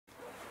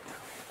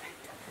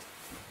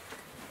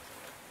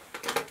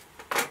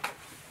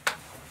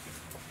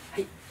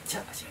じゃ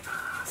あ始め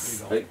ま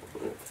す。はい。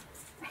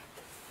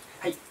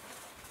はい。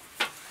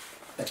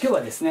今日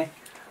はですね、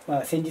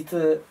先日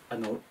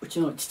うち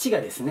の父が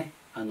ですね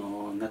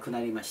亡くな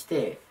りまし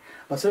て、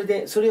そ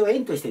れを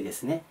縁としてで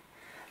すね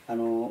い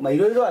ろい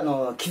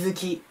ろ気づ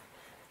き、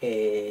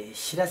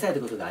知らされ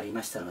たことがあり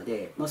ましたの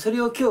で、それ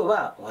を今日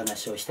はお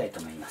話をしたいと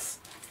思いま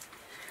す。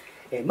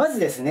まず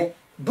ですね、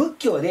仏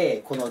教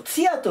でこの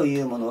通夜とい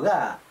うもの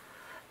が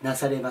な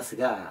されます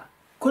が、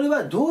これ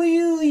はどう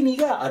いう意味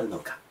があるの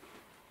か。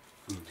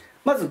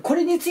まずこ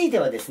れについて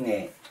はです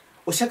ね、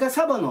お釈迦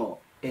様の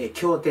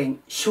経典、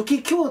初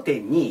期経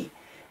典に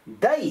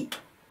大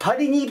パ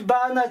リニッ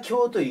バーナ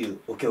経という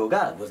お経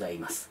がござい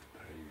ます。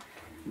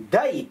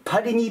大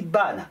パリニッ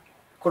バーナ、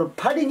この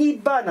パリニ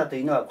ッバーナと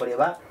いうのは、これ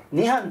は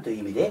涅槃という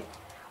意味で、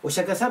お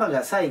釈迦様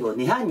が最後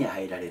涅槃に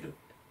入られる、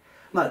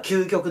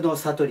究極の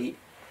悟り、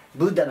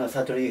ブッダの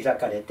悟りを開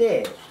かれ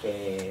て、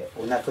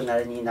お亡くな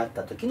りになっ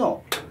た時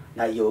の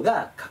内容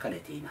が書かれ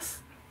ていま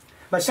す。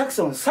釈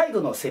尊最後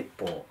の説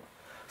法、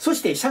そ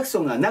して釈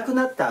尊が亡く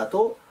なった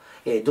後、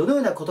どのよ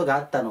うなことが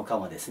あったのか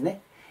もですね、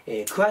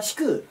詳し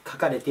く書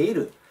かれてい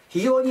る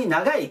非常に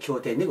長い経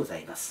典でござ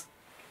います。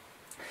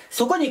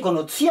そこにこ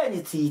の通夜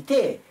につい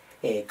て、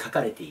書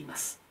かれていま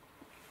す。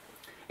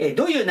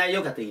どういう内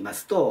容かと言いま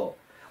すと、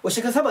お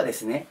釈迦様はで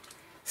すね、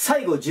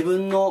最後自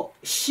分の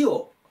死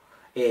を、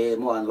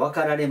もう分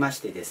かられまし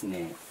てです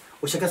ね、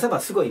お釈迦様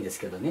はすごいんです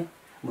けどね、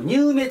もう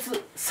入滅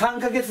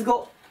3ヶ月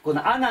後、こ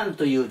の阿難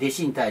という弟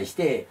子に対し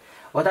て、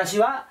私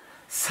は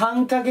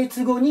3ヶ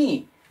月後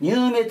に入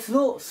滅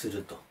をす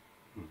ると。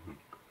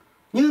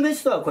入滅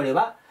とは、これ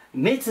は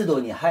滅度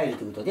に入る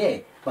ということ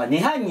で、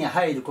涅槃に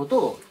入ること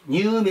を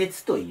入滅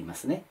と言いま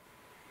すね。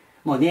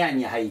もう涅槃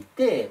に入っ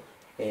て、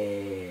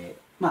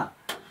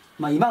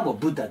今も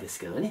ブッダです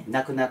けどね、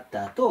亡くなっ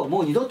た後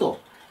もう二度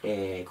と、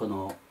こ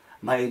の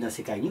迷いの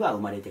世界には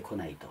生まれてこ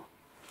ないと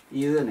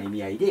いうような意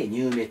味合いで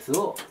入滅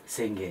を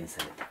宣言さ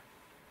れた。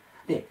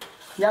で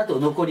あと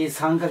残り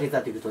3ヶ月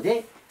だということ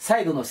で、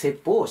最後の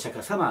説法をお釈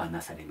迦様は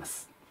なされま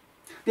す。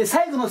で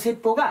最後の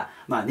説法が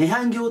涅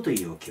槃経と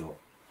いうお経、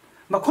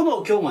この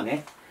お経も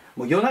ね、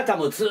もう夜中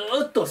もず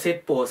っと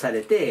説法をさ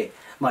れて、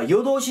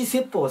夜通し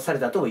説法をされ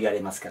たとも言われ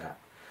ますから、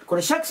こ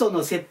れ釈尊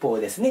の説法を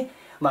ですね、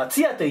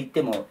通夜と言っ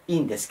てもいい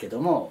んですけど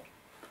も、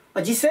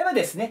実際は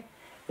ですね、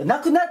亡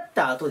くなっ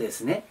た後で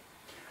すね、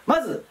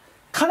まず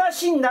悲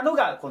しんだの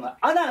がこの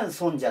阿難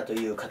尊者と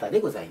いう方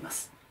でございま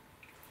す。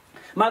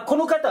こ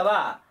の方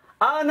は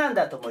アーナン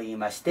ダとも言い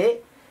まし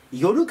て、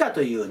夜か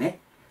というね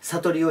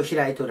悟りを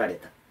開いておられ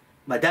た、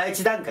第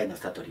一段階の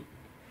悟り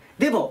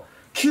でも、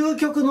究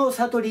極の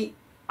悟り、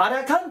ア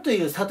ラカンと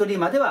いう悟り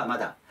まではま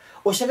だ、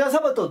お釈迦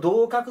様と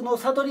同格の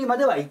悟りま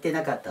では行って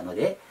なかったの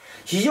で、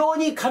非常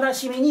に悲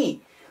しみ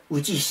に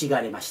打ちひし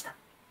がれました。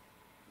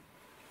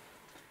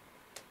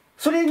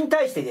それに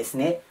対してです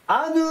ね、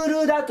アヌ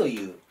ルダと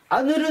い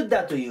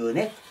う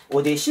ねお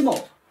弟子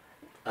も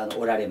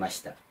おられま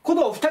した。こ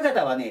のお二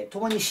方はね、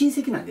共に親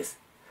戚なんです。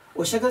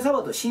お釈迦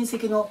様と親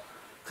戚の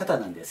方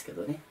なんですけ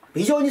どね、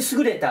非常に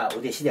優れたお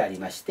弟子であり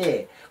まし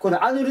て、こ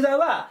のアヌルダ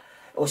は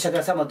お釈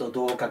迦様と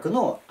同格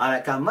のア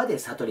ラカンまで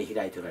悟り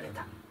開いておられ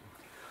た。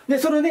で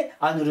そのね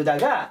アヌルダ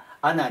が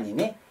阿難に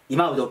ね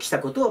今ほど来た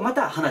ことをま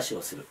た話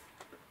をする。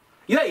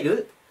いわゆ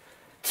る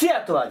通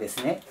夜とはで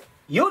すね、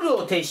夜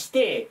を徹し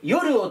て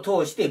夜を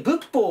通して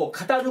仏法を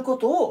語るこ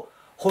とを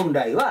本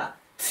来は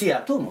通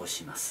夜と申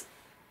します。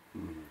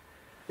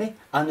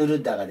アヌ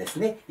ルッダがです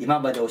ね、今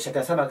までお釈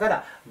迦様か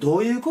らど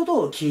ういうこと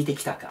を聞いて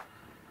きたか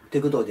とい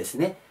うことをです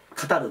ね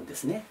語るんで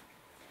すね。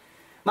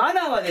阿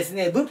難はです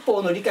ね、仏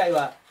法の理解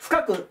は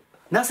深く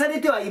なさ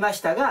れてはいまし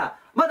たが、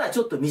まだち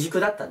ょっと未熟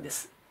だったんで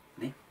す、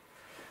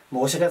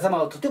もうお釈迦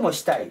様をとても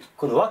したい、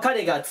この別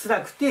れが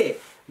辛くて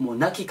もう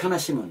泣き悲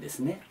しむんです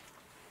ね。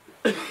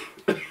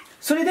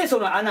それでそ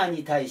の阿難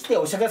に対して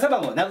お釈迦様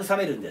も慰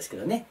めるんですけ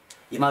どね、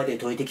今まで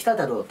説いてきた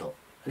だろうと、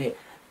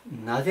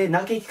なぜ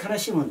泣き悲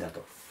しむんだ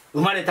と、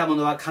生まれたも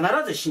のは必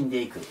ず死ん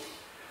でいく、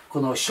こ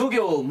の諸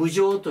行無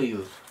常とい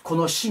うこ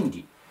の真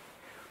理、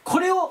こ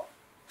れを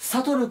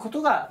悟るこ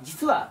とが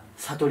実は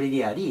悟り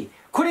であり、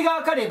これが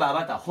分かれば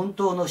また本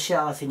当の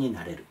幸せに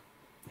なれる。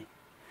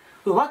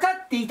分か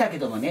っていたけ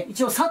どもね、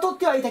一応悟っ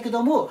てはいたけ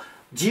ども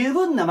十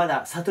分なま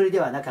だ悟りで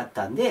はなかっ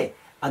たんで、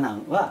阿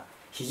難は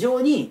非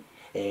常に、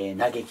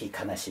嘆き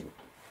悲し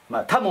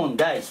む。多聞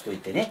第一といっ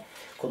てね、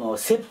この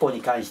説法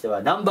に関して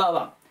はナンバー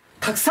ワン、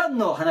たくさん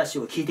の話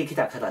を聞いてき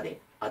た方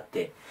であっ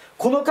て、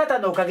この方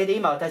のおかげで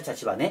今私た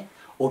ちはね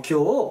お経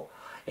を、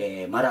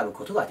学ぶ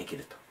ことができ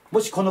ると。も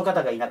しこの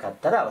方がいなかっ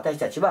たら、私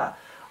たちは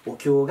お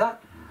経が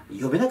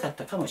読めなかっ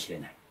たかもしれ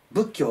ない、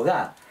仏教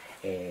が、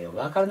分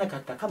からなか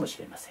ったかもし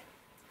れません。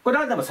これ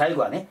はでも最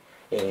後はね、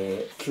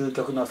究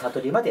極の悟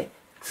りまで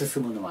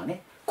進むのは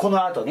ね、こ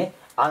のあとね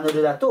アヌ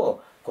ルダ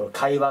とこの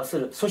会話をす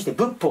る、そして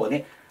仏法を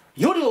ね、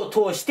夜を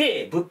通し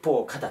て仏法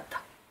を語っ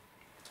た、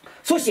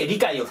そして理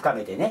解を深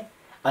めてね、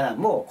阿難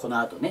もこの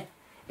あとね、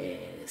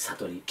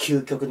悟り、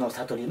究極の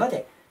悟りま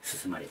で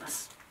進まれま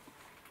す。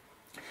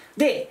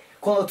で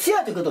この通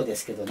夜ということで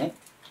すけどね、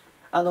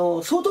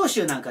曹洞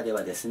宗なんかで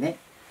はですね、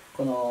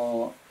こ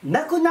の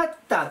亡くなっ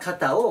た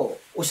方を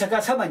お釈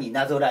迦様に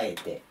なぞらえ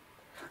て、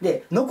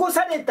で残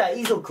された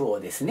遺族を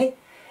ですね、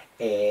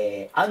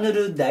アヌ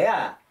ルッダ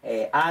や、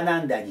アーナ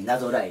ンダにな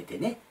ぞらえて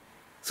ね、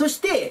そし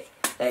て、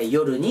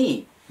夜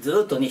に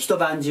ずっとね一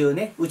晩中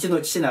ね、うち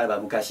の父ならば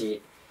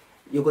昔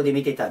横で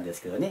見てたんで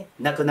すけどね、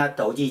亡くなっ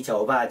たおじいちゃ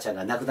んおばあちゃん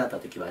が亡くなった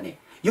時はね、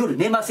夜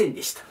寝ません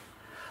でした。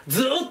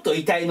ずっと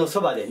遺体の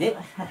そばでね、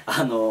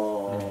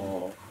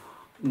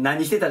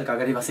何してたのか分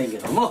かりませんけ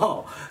ど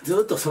も、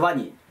ずっとそば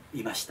に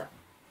いました。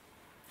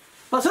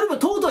まあそれも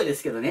尊いで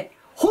すけどね、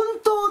本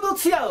当の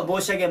通夜を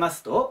申し上げま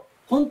すと、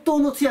本当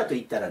の通夜と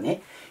いったら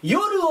ね、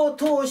夜を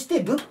通し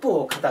て仏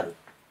法を語る。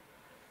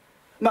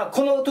まあ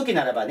この時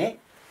ならばね、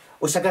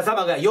お釈迦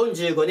様が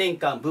45年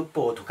間仏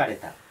法を説かれ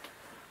た。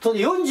その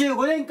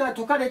45年間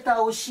説かれた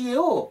教え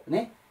を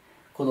ね、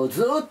この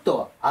ずっ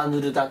とアヌ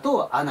ルダ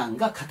とアナン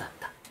が語っ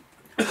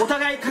た。お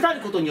互い語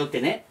ることによって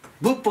ね、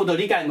仏法の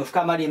理解も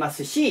深まりま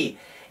すし、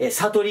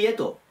悟りへ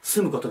と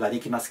進むことがで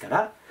きますか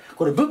ら、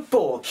これ仏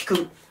法を聞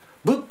く、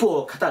仏法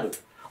を語る、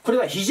これ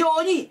は非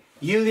常に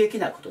有益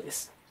なことで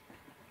す。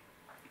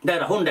だか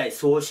ら本来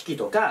葬式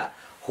とか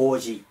法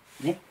事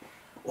ね、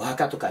お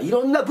墓とかい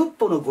ろんな仏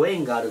法のご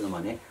縁があるの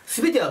はね、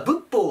全ては仏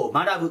法を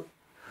学ぶ、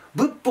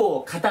仏法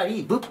を語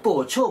り、仏法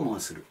を聴聞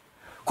する、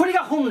これ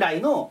が本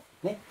来の、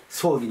ね、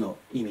葬儀の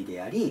意味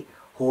であり、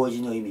法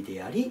事の意味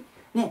であり、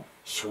ね、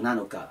書な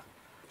のか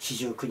四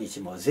十九日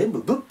も全部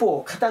仏法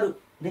を語る、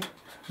ね、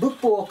仏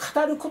法を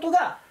語ること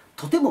が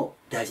とても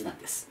大事なん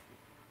です。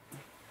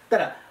だ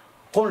から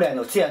本来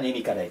の通夜の意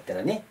味から言った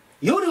らね、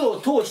夜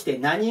を通して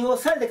何を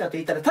されたかと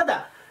いったら、た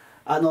だ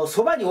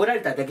そばにおら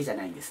れただけじゃ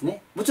ないんです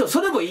ね。もちろんそ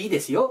れもいいで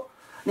すよ、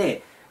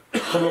ね、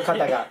この方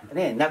が、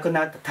ね、亡く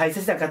なった大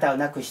切な方を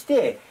亡くし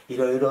てい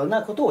ろいろ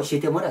なことを教え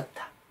てもらっ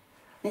た、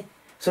ね、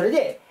それ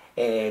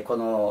で、こ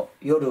の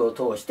夜を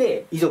通し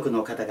て遺族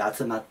の方が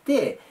集まっ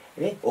て、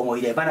ね、思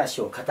い出話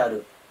を語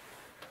る、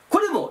こ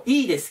れも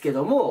いいですけ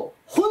ども、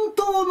本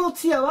当の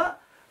通夜は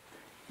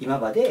今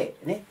まで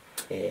ね、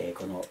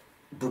この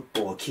仏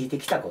法を聞いて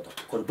きたこと、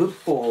この仏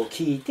法を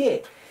聞い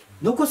て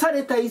残さ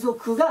れた遺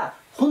族が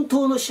本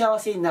当の幸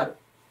せになる、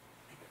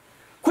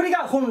これ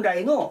が本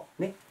来の、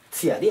ね、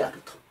通夜であ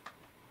ると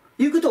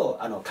いうこと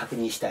を確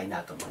認したい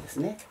なと思うんです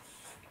ね。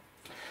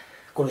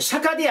この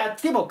釈迦であっ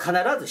ても必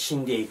ず死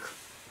んでいく、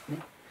ね、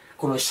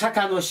この釈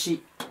迦の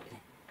死、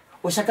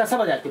お釈迦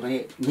様であっても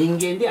ね、人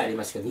間であり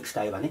ますけど、肉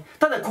体はね、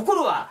ただ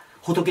心は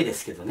仏で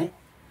すけどね、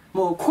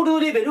もう心の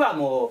レベルは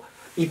も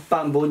う一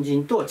般凡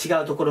人と違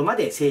うところま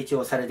で成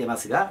長されてま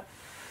すが、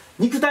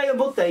肉体を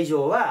持った以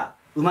上は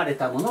生まれ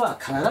たものは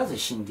必ず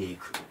死んでい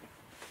く。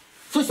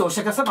そしてお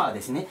釈迦様はで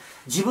すね、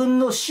自分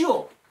の死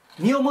を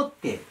身をもっ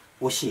て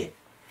教え、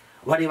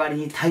我々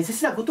に大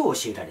切なことを教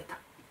えられた。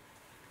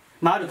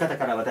ある方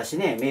から私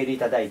ね、メールい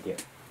ただいて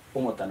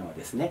思ったのは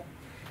ですね、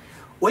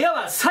親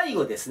は最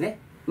後ですね、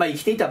生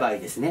きていた場合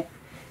ですね、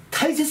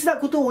大切な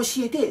ことを教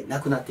えて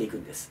亡くなっていく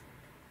んです。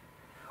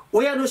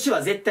親の死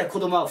は絶対子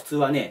供は普通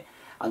はね、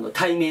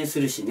対面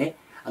するしね、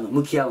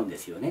向き合うんで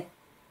すよね。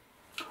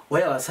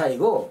親は最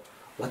後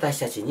私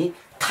たちに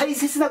大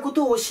切なこ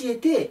とを教え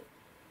て、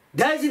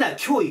大事な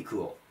教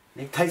育を、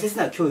ね、大切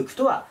な教育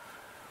とは、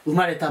生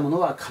まれたもの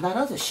は必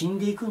ず死ん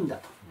でいくんだ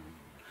と。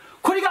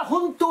これが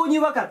本当に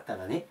分かった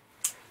らね、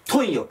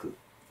貪欲、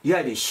いわ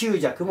ゆる執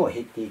着も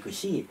減っていく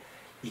し、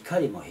怒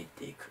りも減っ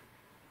ていく。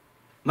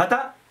ま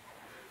た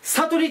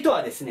悟りと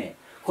はですね、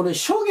この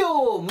諸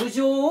行無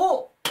常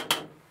を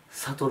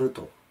悟る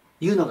と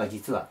いうのが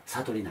実は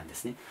悟りなんで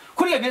すね。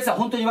これが皆さん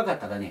本当に分かっ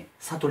たらね、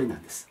悟りな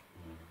んです。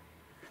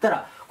だか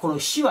らこの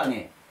死は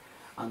ね、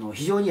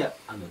非常に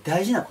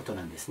大事なこと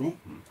なんですね。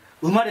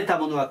生まれた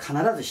ものは必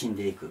ず死ん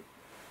でいく。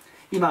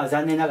今は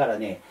残念ながら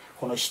ね、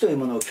この死という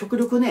ものを極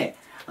力ね、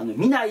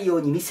見ないよ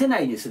うに見せな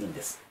いようにするん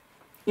です。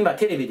今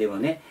テレビでも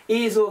ね、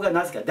映像が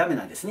なぜかダメ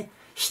なんですね。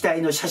死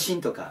体の写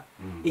真とか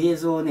映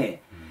像を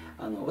ね、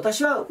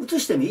私は写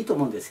してもいいと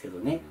思うんですけど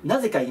ね、な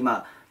ぜか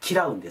今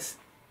嫌うんです。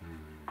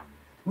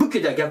仏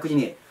教では逆に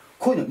ね、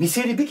こういうの見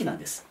せるべきなん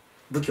です、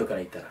仏教から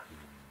言ったら。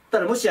た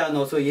だもし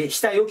そういう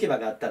死体置き場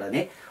があったら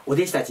ね、お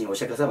弟子たちにお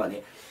釈迦様は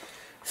ね、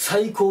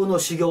最高の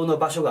修行の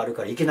場所がある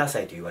から行けなさ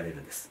いと言われ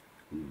るんです。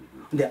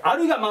で、あ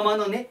るがまま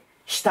のね、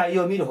死体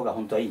を見る方が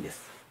本当はいいんで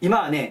す。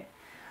今はね、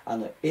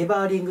エ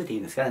バーリングっていう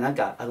んですかね、なん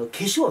か化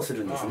粧す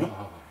るんですね。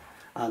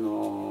ち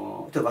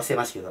ょっと忘れ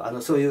ましたけ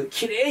ど、そういう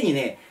きれいに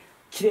ね、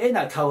きれい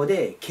な顔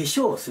で化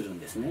粧をするん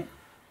ですね。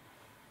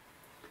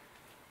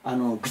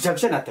ぐちゃぐ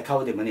ちゃになった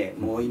顔でもね、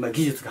もう今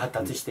技術が発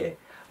達して、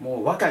も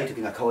う若い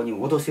時の顔にも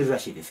戻せるら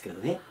しいですけ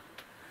どね。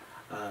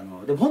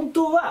でも本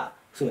当は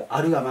そういう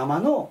あるがまま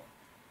の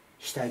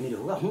死体見る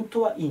方が本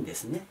当はいいんで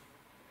すね。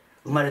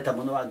生まれた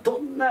ものはど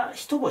んな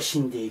人も死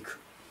んでいく、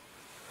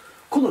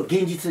この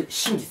現実、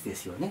真実で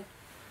すよね。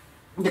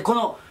でこ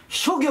の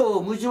諸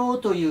行無常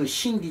という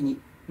真理に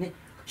ね、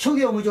諸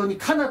行無常に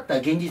かなった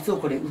現実を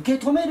これ受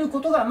け止めるこ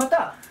とがま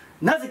た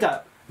なぜ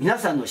か皆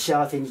さんの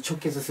幸せに直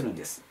結するん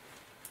です。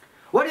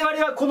我々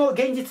はこの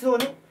現実を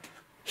ね、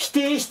否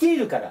定してい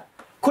るから、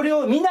これ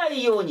を見な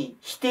いように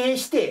否定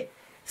して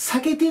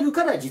避けてる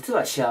から実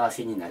は幸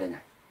せになれな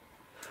い。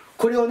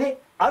これをね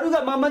ある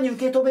がままに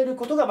受け止める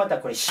ことがまた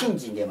これ信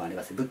心でもあり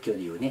ます。仏教で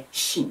いうね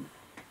信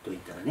といっ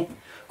たらね、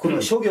こ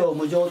の諸行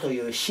無常とい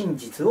う真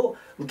実を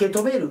受け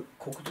止める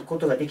こ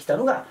とができた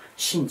のが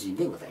信心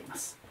でございま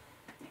す。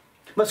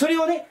それ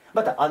をね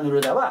またアヌ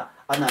ルダは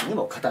阿難に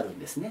も語るん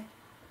ですね。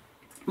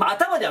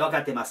頭では分か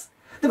ってます。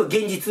でも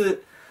現実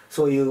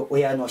そういう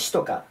親の死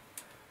とか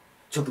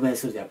直面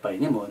するとやっぱり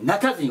ねもう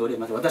泣かずにおれ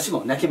ます。私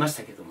も泣きまし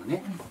たけども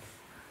ね。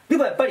で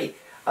もやっぱり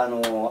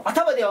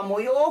頭ではも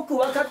うよく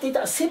分かってい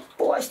た、説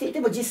法はしていて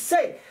も実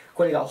際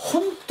これが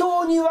本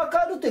当に分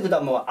かるということ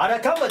はもうあら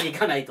かんまでい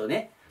かないと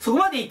ね、そこ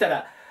までいった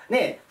ら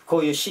ねこ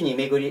ういう死に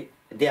巡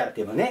りであっ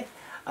てもね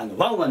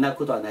ワンワン泣く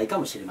ことはないか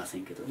もしれませ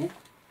んけどね。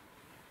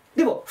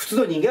でも普通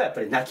の人間はやっ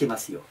ぱり泣きま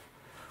すよ。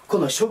こ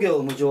の諸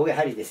行無常がや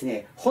はりです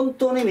ね本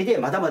当の意味で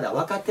まだまだ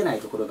分かってない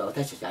ところが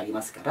私たちあり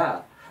ますか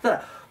ら、だか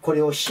らこ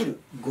れを知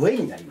るご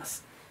縁になりま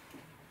す。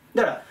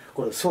だから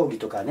この葬儀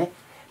とかね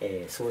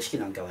葬式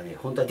なんかはね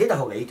本当は出た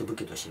方がいいと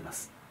仏教としていま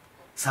す。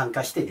参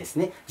加してです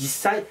ね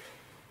実際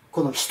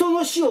この人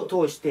の死を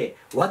通して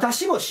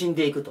私も死ん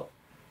でいくと。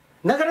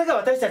なかなか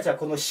私たちは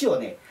この死を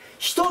ね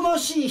人の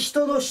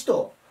死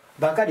と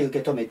ばかり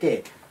受け止め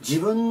て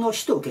自分の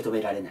死と受け止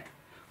められない。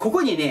こ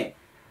こにね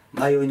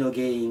迷いの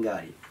原因が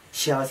あり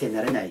幸せに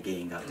なれない原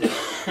因がある。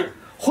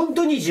本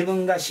当に自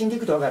分が死んでい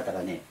くと分かった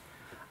らね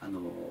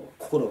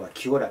心は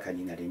清らか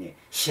になりね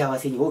幸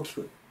せに大き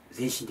く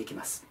前進でき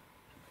ます。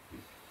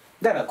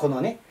だからこの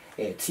ね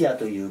通夜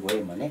というご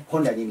縁もね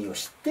本来の意味を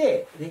知っ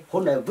て、ね、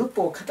本来の仏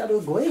法を語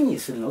るご縁に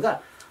するの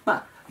が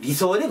理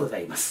想でござ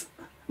います。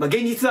現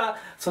実は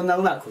そんな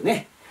うまく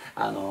ね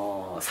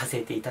さ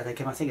せていただ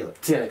けませんけど、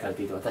通夜だから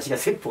といって私が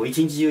説法を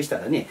一日中した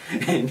らね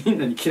みん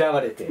なに嫌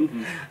われて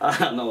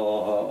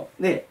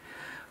ね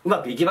う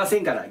まくいきませ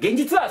んから、現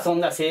実はそん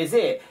なせい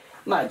ぜ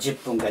い10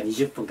分か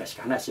20分かし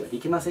か話はで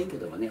きませんけ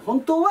どもね、本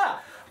当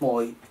はも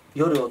う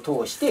夜を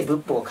通して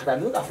仏法を語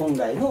るのが本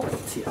来の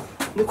通夜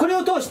で、これ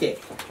を通して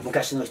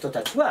昔の人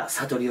たちは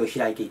悟りを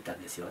開いていった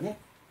んですよね。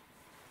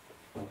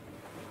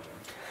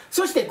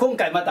そして今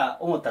回また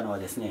思ったのは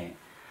ですね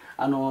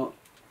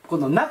こ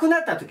の亡くな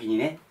った時に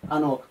ね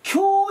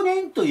享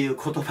年という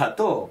言葉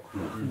と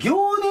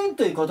行年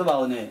という言葉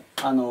をね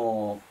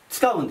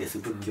使うんです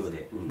仏教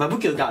で。仏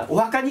教がお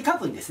墓に書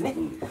くんですね。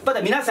ま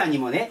た皆さんに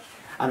もね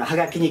は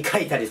がきに書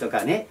いたりと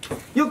かね、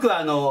よく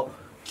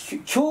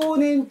享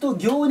年と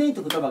行年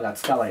という言葉が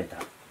使われた。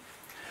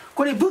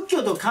これ仏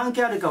教と関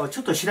係あるかをち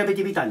ょっと調べ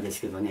てみたんで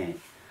すけどね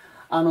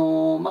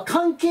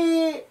関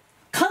係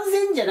完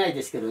全じゃない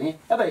ですけどね、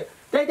やっぱり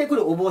大体こ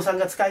れお坊さん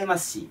が使いま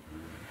すし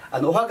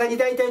お墓に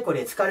大体こ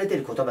れ使われて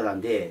る言葉な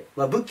んで、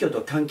仏教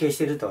と関係し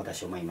てると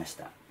私は思いまし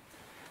た。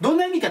どん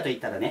な意味かといっ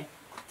たらね、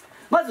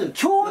まず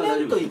享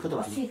年という言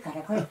葉、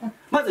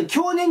まず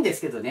享年で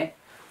すけどね、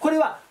これ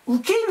は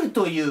受ける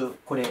という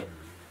これ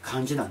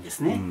漢字なんで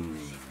すね。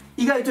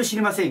意外と知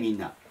りませんみん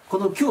な。こ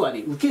の今日はね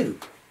受ける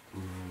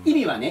意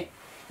味はね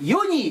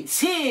世に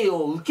生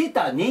を受け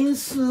た年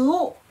数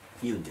を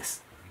言うんで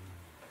す。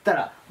だか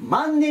ら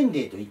万年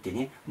齢といって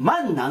ね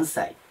万何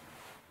歳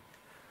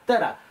だか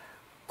ら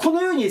こ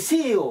の世に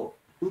生を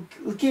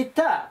受け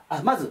た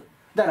まず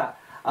だか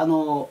ら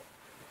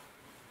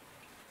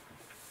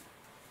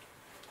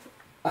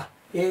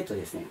で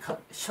すね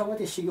シャワ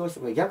で修行して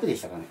これ逆で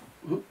したかね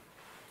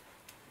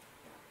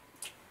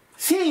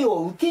生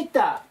を受け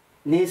た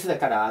年数だ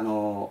から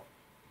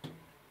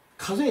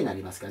数えにな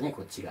りますかね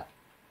こっちが。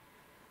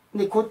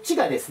でこっち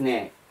がです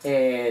ね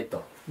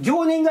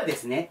行年がで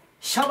すね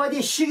シャワ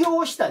で修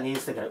行した年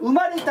数だから生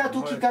まれた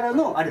時から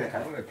のあれだか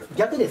ら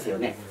逆ですよ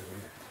ね。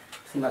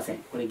すいません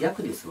これ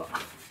逆ですわ。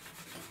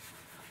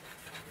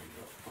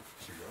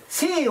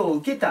生を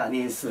受けた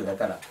年数だ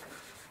から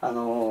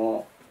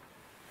こ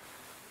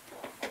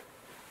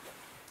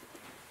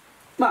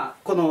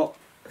の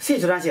聖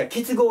書の話が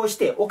結合し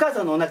てお母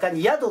さんのお腹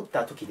に宿っ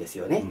た時です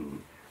よね。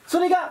そ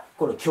れが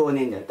この享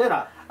年だか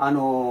ら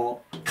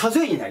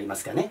数えになりま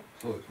すかね。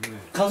そうですね。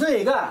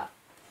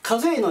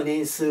数えの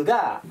年数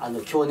が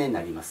享年に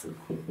なります。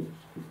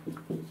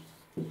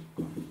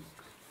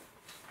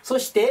そ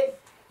して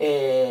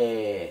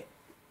生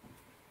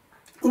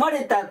ま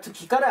れた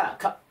時から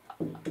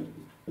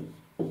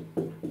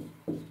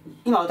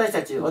今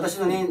私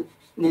の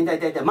年代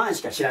大体万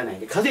しか知らないん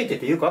で数えて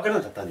てよく分から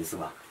なかったんです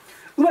が、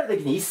生まれた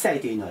時に1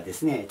歳というのはで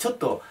すねちょっ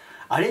と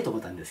あれと思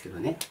ったんですけど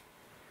ね。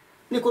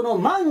でこの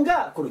万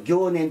がこの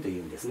行年とい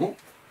うんですね。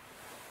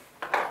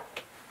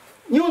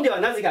日本では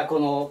なぜかこ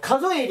の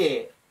数え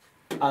で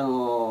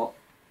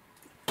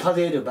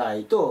数える場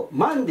合と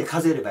万で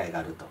数える場合が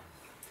あると。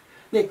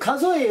で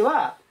数え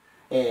は、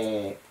こ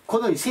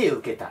のように生を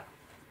受けた、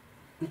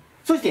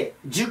そして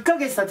10ヶ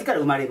月経ってから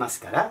生まれます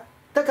から、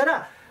だか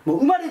らもう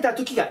生まれた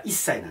時が1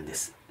歳なんで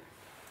す。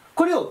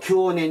これを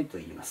享年と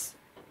言います。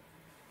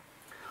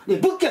で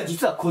仏教は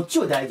実はこっち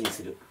を大事に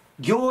する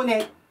行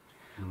年、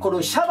こ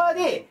のシャバ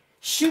で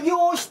修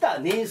行した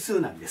年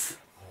数なんです。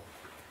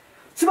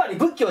つまり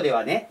仏教で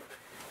はね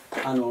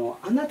あ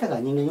なたが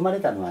人間に生まれ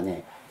たのは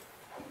ね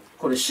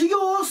これ修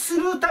行をす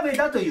るため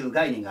だという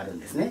概念があるん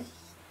ですね。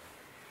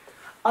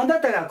あな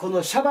たがこ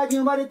のシャバに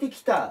生まれて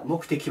きた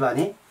目的は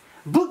ね、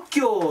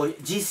仏教を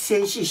実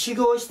践し修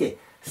行して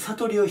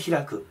悟りを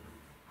開く、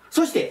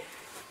そして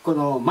こ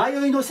の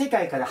迷いの世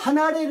界から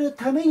離れる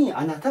ために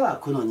あなたは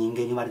この人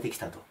間に生まれてき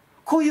たと、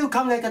こういう考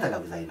え方が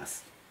ございま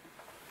す。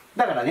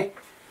だからね、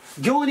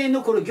行年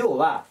のこの行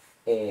は、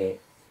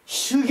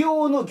修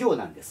行の行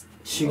なんです。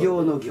修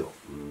行の行、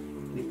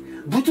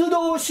仏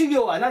道修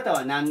行はあなた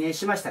は何年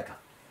しました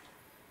か。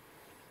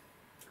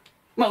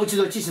まあうち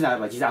の父なら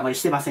ば実はあまり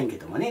してませんけ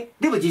どもね、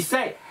でも実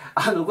際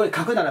これ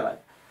書くならば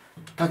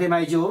建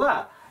前上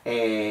は、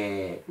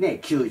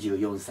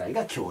94歳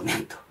が享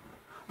年と、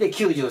で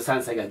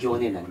93歳が行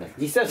年になります。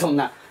実際はそん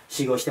な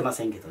修行してま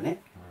せんけど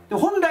ね。で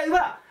本来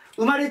は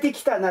生まれて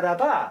きたなら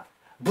ば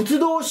仏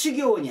道修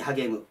行に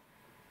励む、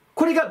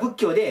これが仏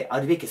教であ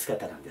るべき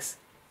姿なんです。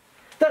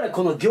だから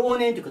この行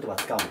年という言葉を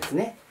使うんです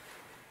ね。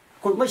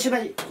これシ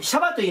ャ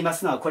バと言いま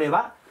すのは、これ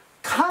は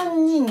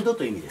堪忍度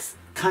という意味です。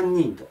堪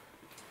忍度、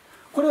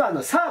これは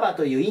サーバ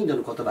というインド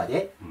の言葉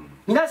で、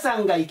皆さ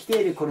んが生きて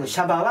いるこのシ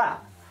ャバ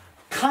は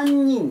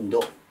堪忍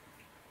度、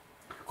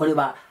これ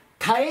は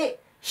耐え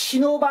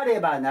忍ばれ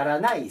ばな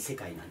らない世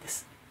界なんで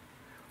す。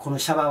この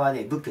シャバは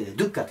ね、仏教で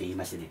ドゥッカと言い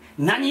ましてね、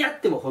何やっ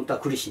ても本当は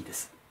苦しいんで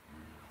す。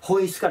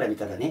本質から見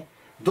たらね、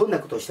どんな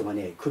ことをしても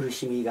ね、苦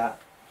しみが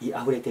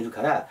溢れてる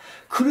から、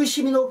苦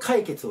しみの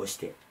解決をし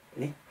て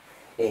ね、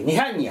涅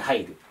槃に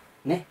入る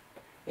ね、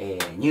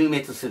入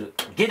滅する、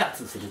下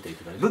脱するという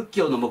ことで、仏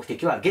教の目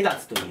的は下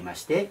脱と言いま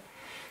して、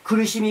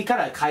苦しみか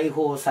ら解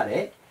放さ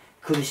れ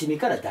苦しみ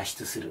から脱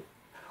出する。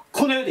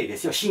この世でで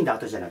すよ、死んだ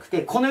後じゃなく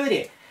て、この世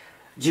で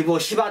自分を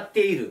縛っ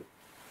ている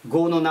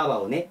業の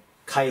縄をね、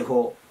解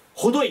放、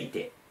ほどい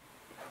て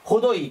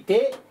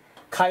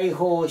解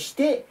放し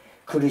て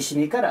苦し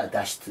みから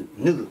脱出、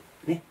脱ぐ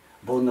ね、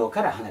煩悩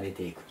から離れ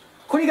ていく、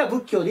これが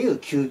仏教でいう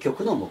究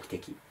極の目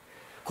的。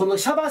この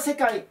シャバ世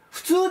界、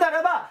普通な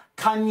らば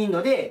堪忍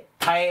度で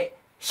耐え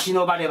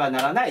忍ばねば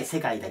ならない世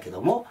界だけ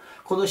ども、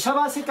このシャ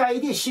バ世界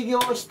で修行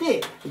し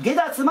て下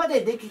脱ま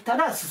でできた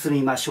ら進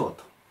みましょう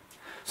と。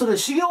その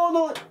修行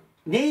の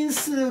年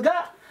数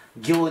が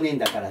行年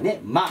だからね、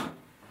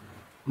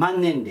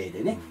万年齢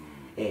でね、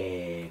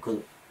この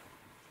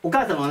お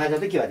母さんの同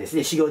じ時はです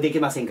ね、修行でき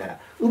ませんから、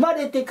生ま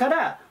れてか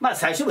ら、まあ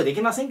最初もで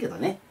きませんけど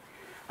ね、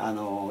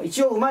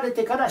一応生まれ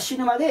てから死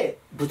ぬまで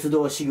仏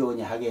道修行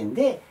に励ん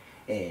で、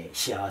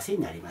幸せ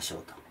になりましょ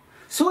うと、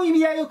そういう意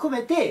味合いを込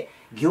めて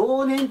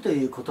行年と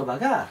いう言葉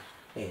が、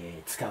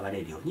使わ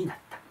れるようになっ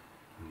た。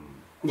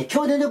で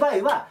享年の場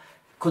合は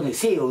この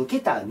生を受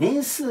けた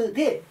年数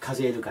で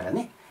数えるから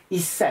ね、1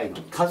歳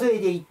の数え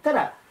で言った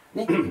ら、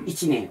ね、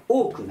1年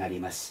多くなり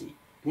ますし、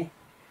ね、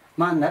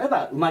万なら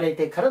ば生まれ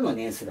てからの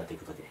年数だという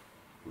ことで、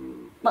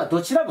まあど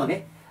ちらも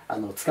ね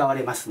使わ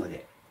れますの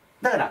で、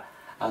だから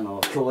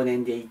享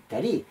年で言っ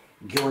たり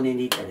行年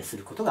で言ったりす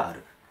ることがあ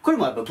る。これ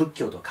もやっぱ仏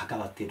教と関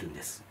わっているん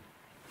です。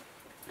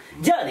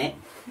じゃあね、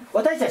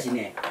私たち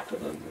ね、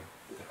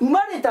生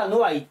まれた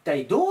のは一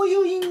体どうい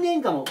う因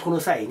縁かもこ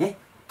の際ね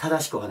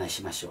正しくお話し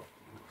しましょ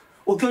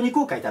う。お経に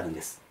こう書いてあるん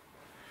です。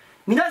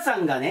皆さ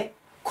んがね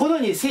この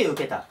世に生を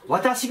受けた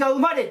私が生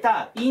まれ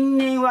た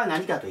因縁は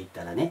何かと言っ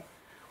たらね、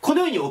こ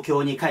のようにお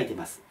経に書いて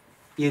ます。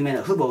有名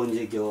な父母恩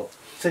授業、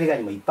それ以外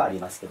にもいっぱいあり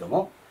ますけど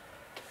も、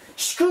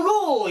宿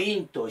業を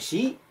因と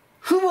し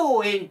父母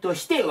を縁と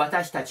して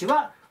私たち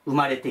は生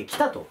まれてき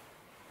たと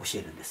教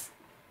えるんです。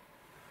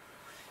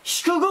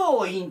宿業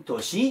を因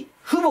とし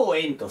父母を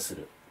縁とす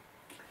る、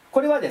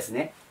これはです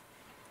ね、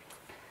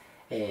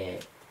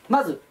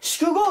まず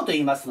宿業と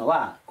言いますの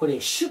は、これ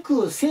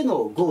宿世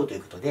の業とい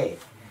うことで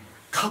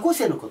過去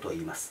世のことを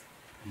言います。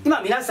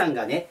今皆さん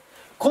がね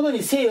この世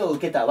に生を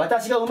受けた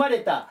私が生まれ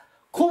た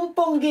根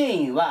本原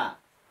因は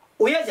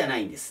親じゃな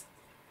いんです。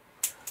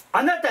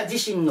あなた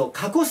自身の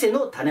過去世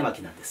の種ま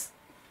きなんです。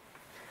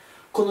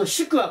この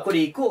宿はこれ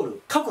イコー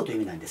ル過去という意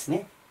味なんです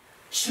ね。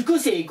宿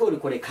世イコール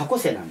これ過去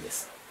世なんで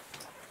す。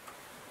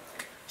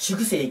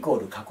宿世イコ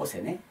ール過去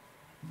世ね。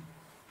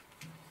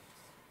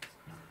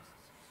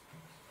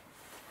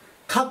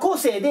過去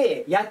世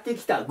でやって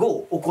きた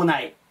業行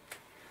い、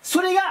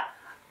それが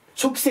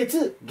直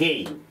接原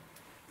因。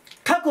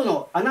過去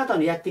のあなた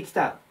のやってき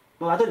た、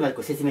後でま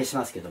で説明し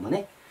ますけども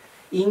ね、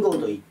因業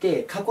といっ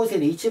て過去世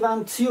で一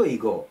番強い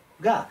業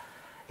が、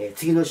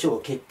次の章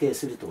を決定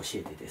すると教え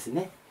てです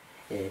ね、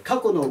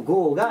過去の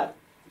業が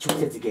直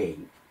接原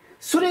因、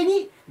それ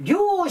に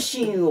両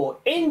親を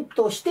縁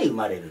として生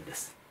まれるんで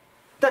す。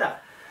た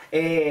だ、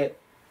生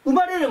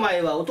まれる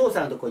前はお父さ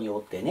んのところにお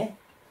ってね、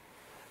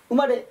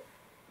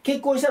結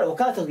婚したらお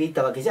母さんと行っ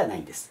たわけじゃない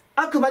んです。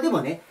あくまで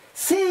もね、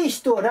精子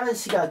と卵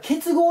子が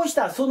結合し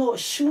たその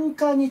瞬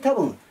間に多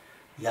分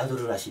宿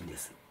るらしいんで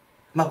す。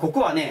まあこ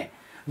こはね、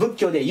仏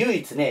教で唯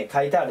一ね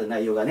書いてある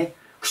内容がね、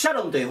クシャ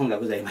論という本が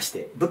ございまし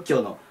て、仏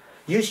教の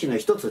有識の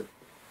一つ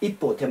一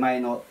歩手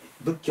前の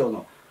仏教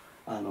の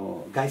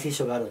外聖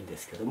書があるんで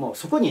すけども、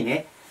そこに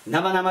ね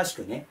生々し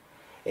くね、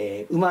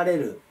生まれ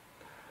る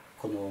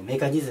このメ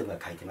カニズムが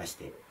書いてまし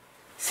て、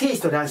精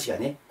子と卵子が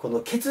ねこの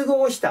結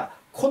合した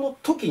この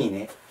時に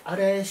ね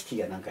荒屋敷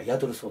がなんか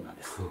宿るそうなん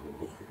です。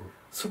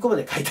そこま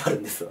で書いてある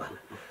んですわ。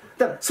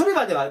だからそれ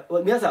までは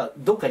皆さん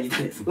どっかにいた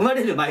んです。生ま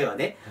れる前は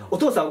ねお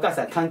父さんお母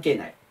さん関係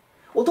ない。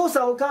お父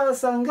さんお母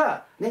さん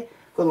がね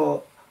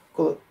こ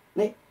の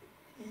ね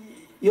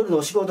夜の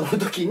お仕事の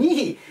時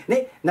に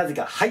ねなぜ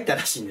か入った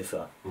らしいんです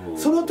わ。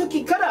その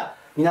時から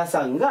皆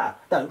さんが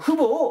だから父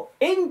母を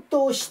縁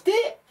とし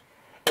て、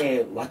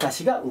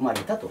私が生ま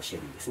れたと教え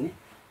るんですね。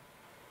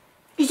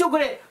一応こ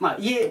れ、まあ、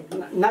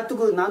納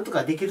得なんと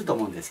かできると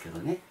思うんですけど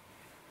ね。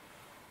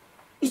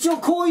一応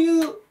こう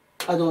いう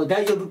大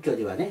乗仏教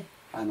ではね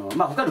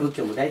まあ他の仏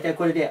教も大体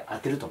これで合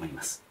ってると思い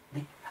ます、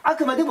ね、あ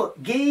くまでも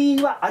原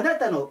因はあな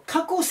たの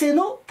過去世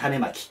の種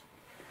まき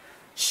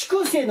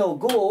宿世の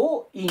業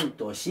を因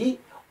とし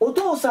お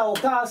父さんお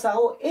母さん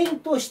を縁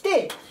とし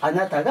てあ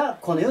なたが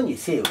この世に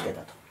生を受け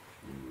たと。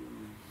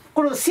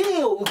この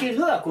生を受ける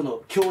のがこ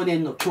の享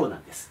年の享な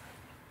んです、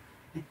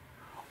ね、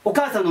お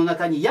母さんの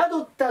中に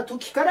宿った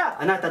時か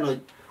らあなたの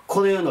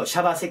この世のシ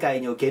ャバ世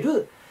界におけ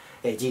る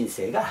人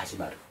生が始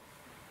まる。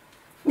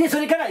でそ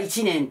れから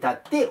1年経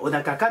ってお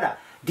腹から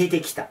出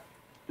てきた、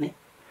ね、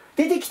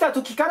出てきた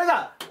時から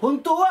が本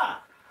当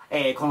は、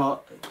こ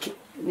の、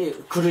ね、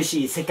苦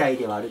しい世界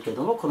ではあるけ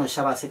どもこのシ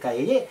ャバ世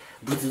界で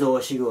仏道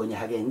修行に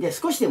励んで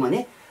少しでも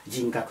ね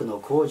人格の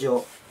向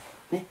上、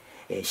ね、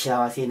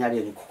幸せになる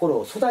ように心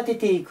を育て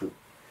ていく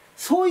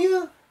そうい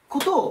うこ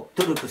とを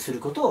努力する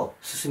ことを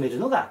進める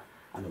のが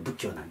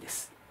仏教なんで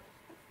す。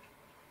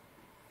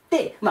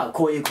でまあ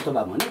こういう言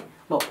葉もね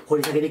掘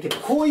り下げできれ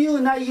ばこうい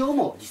う内容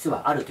も実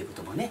はあるというこ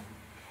ともね、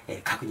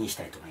確認し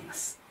たいと思いま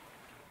す。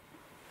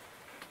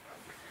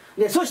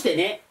でそして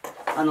ね、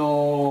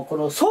こ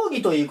の葬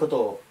儀というこ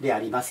とであ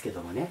りますけ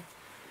どもね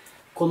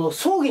この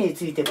葬儀に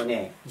ついても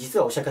ね実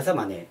はお釈迦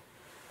様ね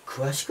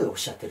詳しくおっ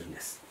しゃってるんで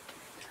す。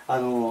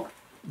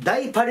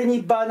大パリ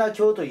ニッバーナ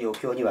経というお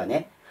経には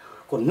ね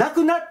この亡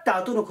くなった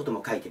後のこと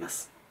も書いていま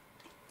す。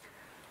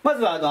ま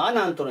ずは阿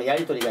難とのや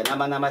り取りが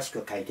生々し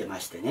く書いてま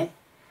してね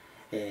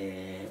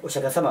お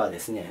釈迦様はで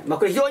すね、まあ、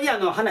これ非常に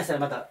話したら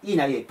またいい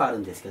内容いっぱいある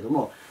んですけど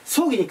も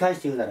葬儀に関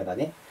して言うならば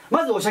ね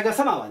まずお釈迦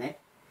様はね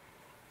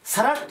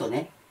さらっと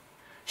ね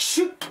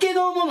出家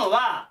の者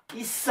は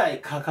一切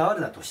関わ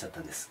るなとおっしゃった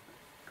んです。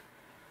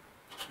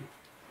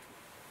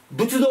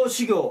仏道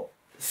修行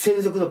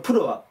専属のプ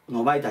ロ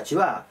のお前たち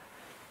は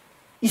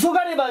急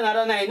がねばな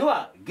らないの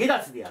は下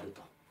脱である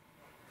と。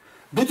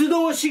仏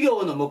道修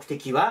行の目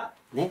的は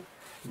ね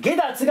下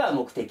脱が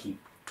目的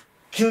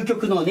究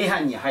極の涅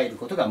槃に入る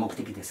ことが目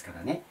的ですか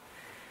らね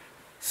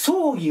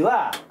葬儀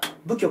は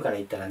仏教から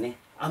言ったらね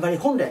あまり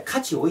本来価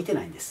値を置いて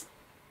ないんです。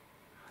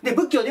で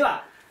仏教で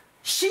は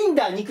死ん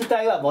だ肉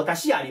体は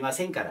私じゃありま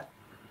せんから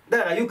だ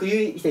からよく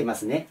言う人いま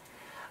すね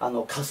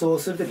火葬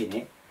する時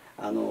ね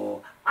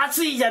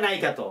暑いじゃな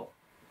いかと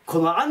こ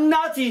のあん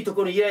な暑いと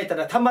ころにいられた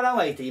らたまらん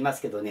わいと言いま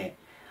すけどね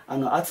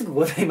暑く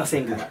ございませ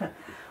んか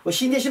ら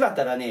死んでしまっ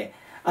たらね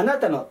あな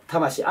たの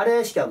魂荒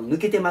屋敷は抜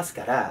けてます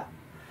から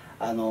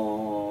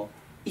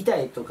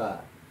痛いと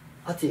か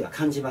熱いは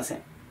感じませ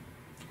ん。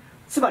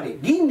つまり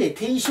輪廻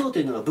転生と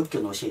いうのが仏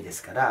教の教えで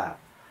すから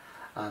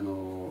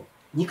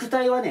肉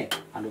体はね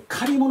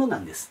借り物な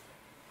んです。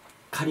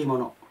借り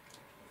物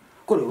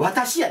これ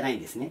私じゃないん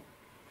ですね。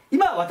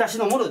今は私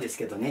のものです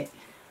けどね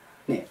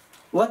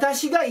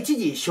私が一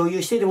時所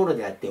有しているもの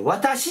であって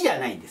私じゃ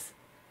ないんです。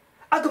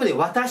あくまで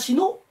私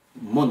の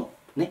もの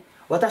ね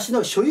私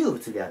の所有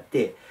物であっ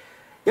て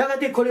やが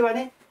てこれは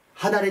ね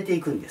離れてい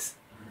くんです。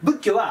仏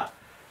教は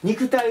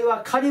肉体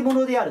は借り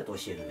物であると教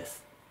えるんで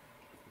す。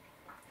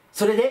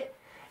それ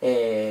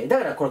で、だ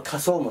からこれ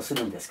仮装もす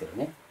るんですけど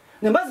ね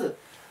でまず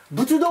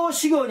仏道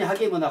修行に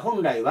励むのは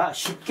本来は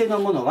出家の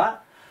者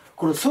は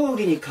この葬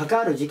儀に関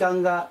わる時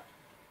間が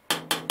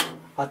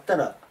あった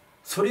ら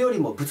それより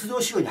も仏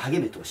道修行に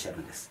励めとおっしゃる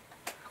んです。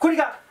これ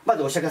がま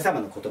ずお釈迦様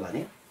の言葉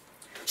ね。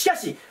しか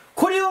し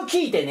これを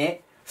聞いて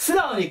ね素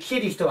直に聞け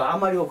る人はあ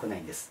まり多くな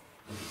いんです。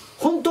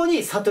本当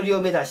に悟り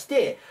を目指し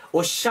てお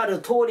っしゃる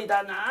通り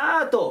だ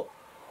なぁと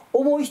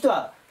思う人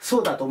は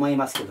そうだと思い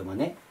ますけども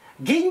ね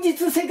現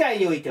実世界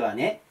においては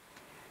ね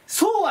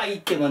そうは言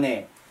ってもねや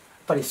っ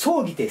ぱり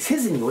葬儀ってせ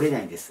ずにおれな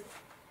いんです。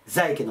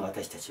在家の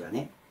私たちは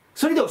ね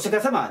それでお釈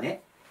迦様は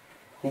ね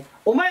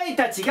お前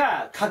たち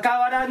が関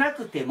わらな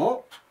くて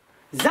も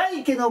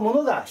在家の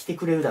者がして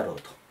くれるだろう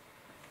と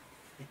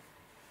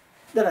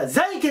だから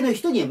在家の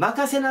人に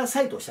任せな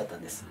さいとおっしゃった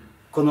んです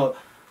この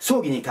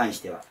葬儀に関し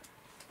ては。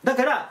だ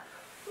から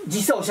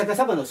実際お釈迦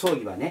様の葬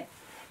儀はね、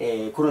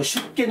この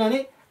出家の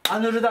ねア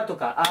ヌルダと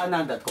かアー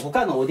ナンダとか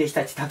他のお弟子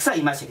たちたくさん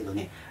いましたけど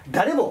ね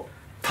誰も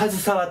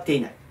携わって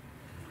いない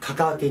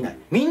関わっていない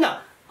みん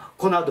な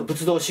この後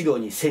仏道修行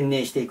に専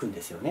念していくん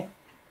ですよね。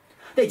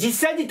で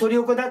実際に執り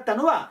行った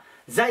のは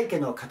在家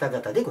の方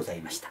々でござ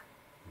いました。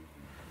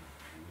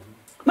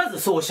まず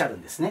そうおっしゃる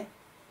んですね。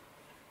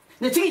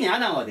で次に阿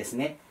難はです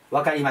ね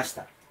分かりまし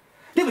た。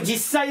でも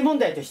実際問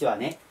題としては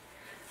ね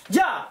じ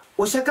ゃあ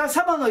お釈迦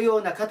様のよ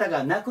うな方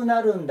が亡く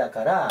なるんだ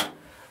から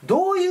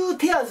どういう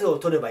手はずを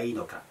取ればいい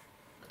のか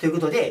というこ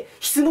とで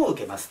質問を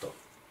受けますと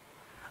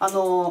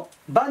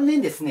晩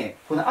年ですね、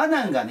この阿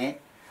難が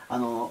ね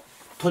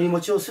取り持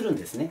ちをするん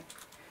ですね。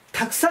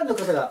たくさんの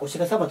方がお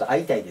釈迦様と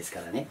会いたいですか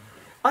らね、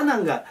阿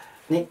難が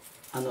ね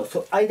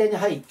間に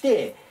入っ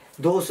て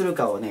どうする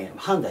かをね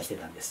判断して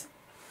たんです。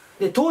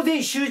で当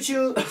然集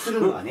中す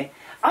るのはね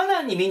阿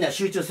難にみんな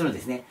集中するんで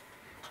すね。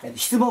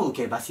質問を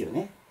受けますよ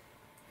ね。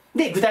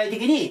で具体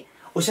的に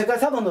お釈迦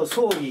様の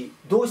葬儀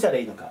どうしたら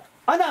いいのか、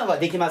阿難は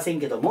できません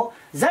けども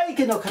在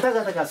家の方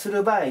々がす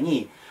る場合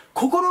に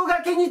心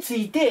がけにつ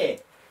い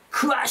て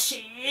詳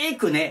し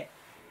くね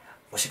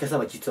お釈迦様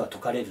は実は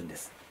説かれるんで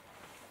す。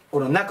こ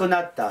の亡く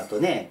なった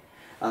後ね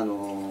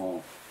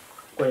こ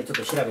れちょっ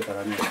と調べた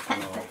らね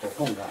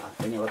本があ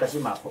ってね、私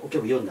今結構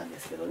読んだんで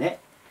すけどね、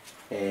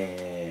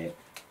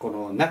こ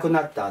の亡く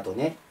なった後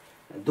ね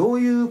どう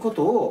いうこ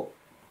とを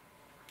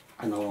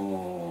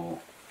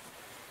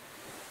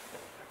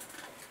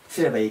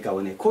すればいいか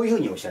をねこういうふう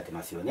におっしゃって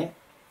ますよね。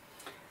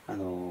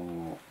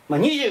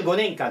25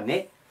年間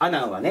ね阿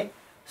難はね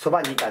そ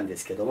ばにいたんで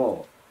すけど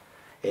も、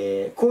こ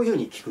ういうふう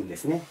に聞くんで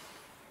すね。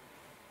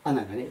阿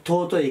難がね「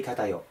尊い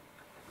方よ、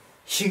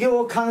修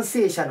行完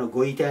成者の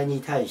ご遺体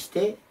に対し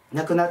て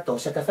亡くなったお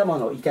釈迦様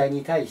の遺体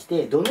に対し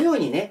てどのよう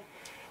にね、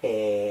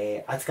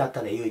扱っ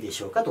たらよいで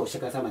しょうか」とお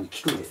釈迦様に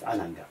聞くんです阿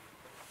難が。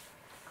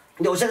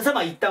でお釈迦様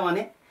は一旦は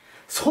ね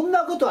「そん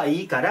なことは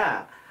いいか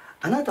ら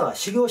あなたは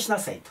修行しな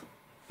さい」と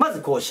ま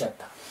ずこうおっしゃっ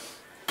た。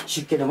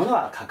出家の者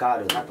は関わ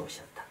るなとおっし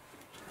ゃった。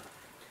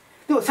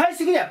でも最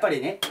終的にはやっぱり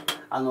ね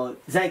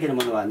在家の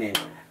者はね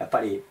やっ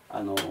ぱり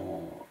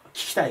聞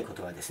きたいこ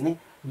とはですね、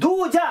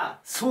どうじゃあ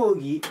葬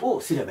儀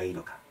をすればいい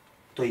のか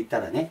と言った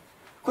らね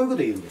こういうこ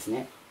とを言うんです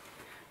ね。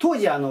当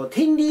時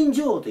天輪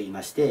女王といい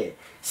まして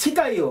世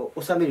界を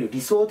治める理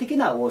想的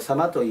な王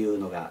様という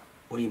のが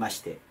おりま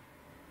して、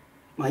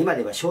今で言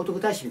えば聖徳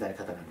太子みたいな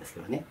方なんですけ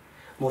どね、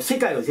もう世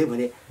界を全部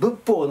ね仏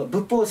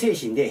法精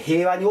神で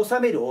平和に治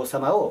める王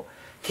様を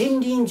天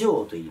輪女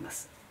王と言いま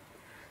す。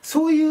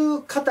そうい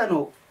う方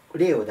の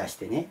例を出し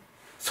てね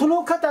そ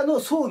の方の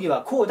葬儀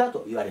はこうだ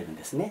と言われるん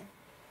ですね。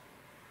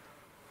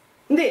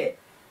で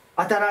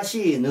新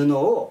しい布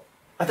を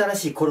新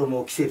しい衣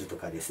を着せると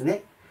かです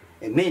ね、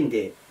綿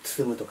で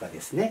包むとかで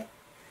すね、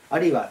あ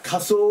るいは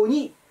仮装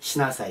にし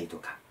なさいと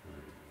か、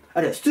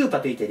あるいはストゥーパ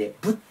といってね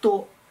仏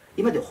塔、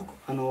今で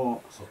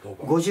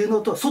五重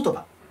塔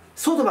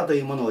外場と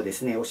いうものをで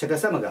すねお釈迦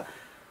様が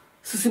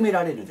勧め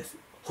られるんです。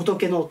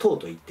仏の塔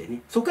といって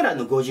ね、そこから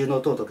五重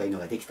塔とかいうの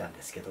ができたん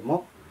ですけど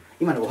も、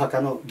今のお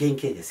墓の原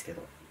型ですけ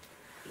ど、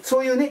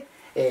そういうね、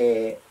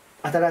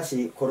新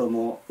しい衣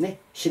をね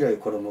白い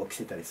衣を着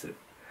せたりする。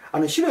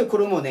白い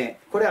衣をね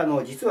これ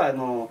実は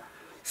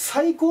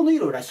最高の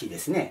色らしいで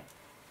すね。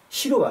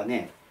白は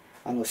ね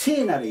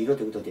聖なる色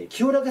ということで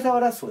清らかさを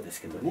表すそうで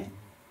すけどね、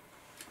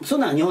そ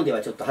んなん日本で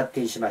はちょっと発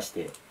展しまし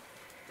て、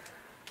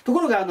と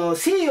ころが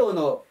西洋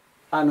の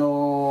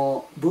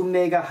文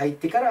明が入っ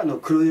てから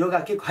黒色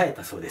が結構流行っ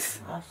たそうで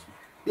す。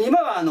で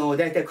今は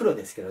大体黒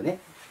ですけどね、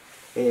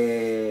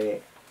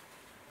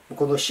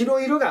この白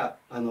色が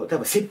多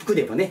分切腹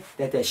でもね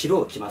大体白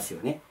を着ます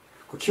よね。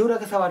清ら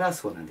かさを表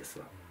すそうなんです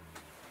わ。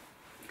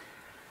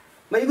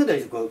いうこと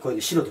でこうい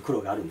う白と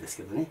黒があるんです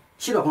けどね、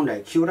白は本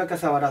来清らか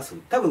さを表す、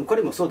多分こ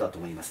れもそうだと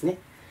思いますね。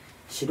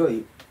白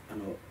い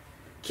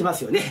着ま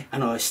すよね、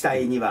死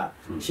体には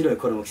白い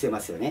衣を着せま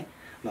すよね。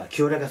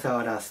清らかさを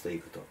表すとい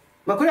うこ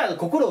と、これは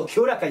心を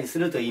清らかにす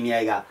るという意味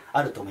合いが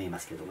あると思いま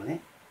すけどもね。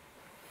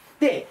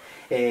で、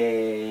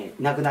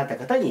亡くなった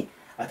方に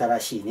新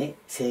しいね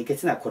清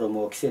潔な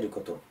衣を着せる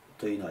こと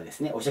というのはで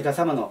すねお釈迦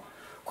様の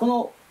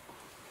こ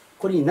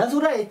れにな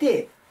ぞらえ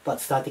て伝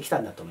わってきた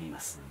んだと思いま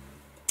す。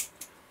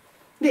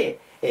で、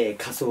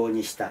仮装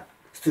にした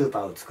ストゥー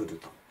パーを作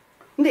る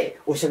と。で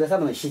お釈迦様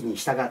の指示に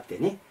従って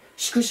ね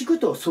粛々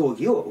と葬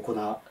儀を行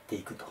って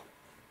いくと、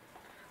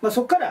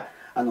そこから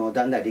だん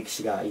だん歴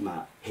史が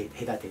今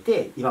隔て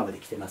て今まで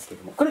来てますけ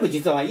ども、これも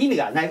実は意味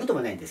がないこと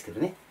もないんですけど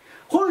ね、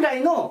本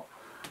来の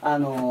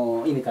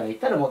意味から言っ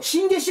たらもう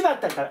死んでしまっ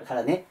たか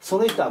らねそ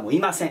の人はもうい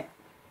ません。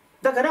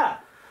だか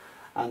ら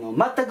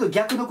全く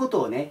逆のこ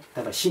とをね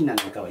例えば親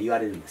鸞なんかは言わ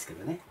れるんですけ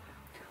どね、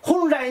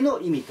本来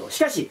の意味と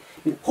しかし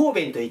方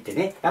便といって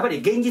ねやっぱり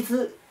現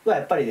実は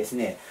やっぱりです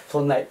ね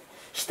そんな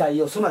死体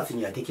を粗末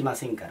にはできま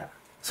せんから、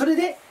それ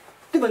で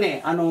でも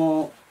ね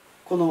こ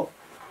の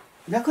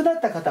亡くな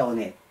った方を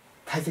ね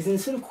大切に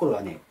する心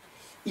はね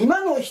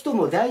今の人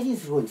も大事に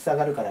する方につな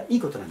がるからい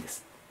いことなんで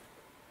す、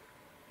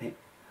ね、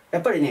や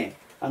っぱりね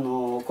こ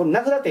の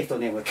亡くなった人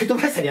ね蹴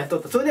飛ばしたりやっと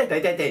った、それで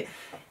大体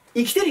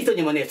生きてる人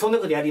にもねそんな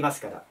ことやりま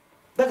すから、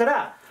だか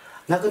ら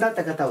亡くなっ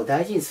た方を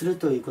大事にする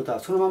ということ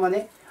はそのまま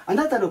ねあ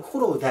なたの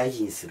心を大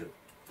事にする、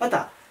ま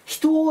た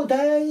人を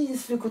大事に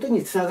すること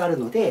につながる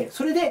ので、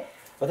それで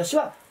私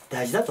は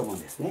大事だと思うん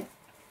ですね。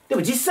で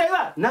も実際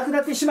は亡く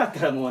なってしまっ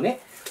たらもうね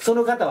そ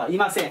の方はい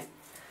ません。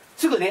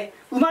すぐね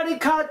生まれ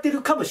変わって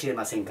るかもしれ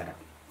ませんから。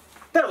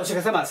だからお釈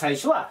迦様は最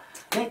初は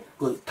ね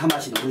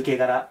魂の抜け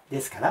殻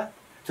ですから、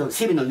その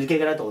蛇の抜け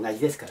殻と同じ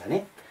ですから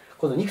ね、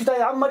この肉体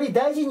をあんまり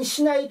大事に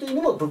しないという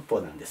のも仏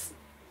法なんです。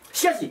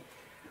しかし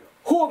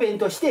方便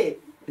として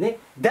ね、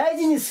大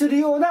事にする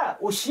ような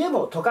教え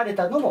も説かれ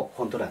たのも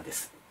本当なんで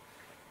す。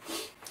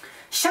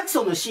釈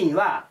尊の真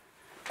は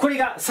これ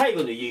が最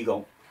後の遺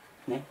言、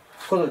ね、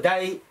この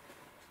大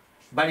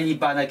バリニッ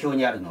パーナ経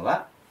にあるの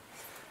は、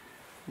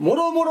も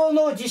ろもろ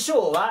の事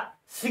象は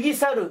過ぎ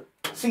去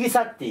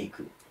ってい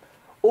く、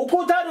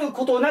怠る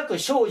ことなく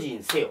精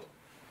進せよ。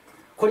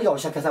これがお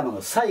釈迦様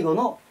の最後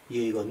の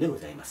遺言でご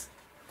ざいます。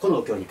この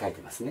お経に書い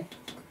てますね。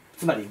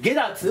つまり下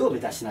脱を目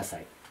指しなさ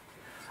い。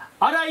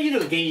あらゆ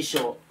る現象、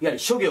いわゆる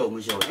諸行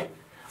無常ね、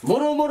も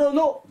ろもろ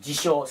の事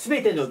象、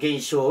全ての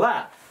現象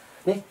は、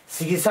ね、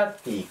過ぎ去っ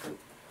ていく。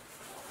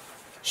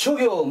諸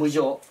行無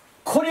常、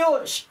これ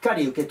をしっか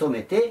り受け止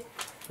めて、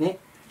ね、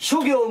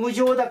諸行無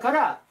常だか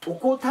ら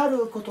怠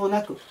ること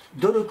なく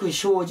努力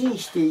精進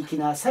していき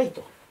なさい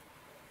と、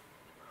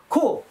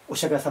こうお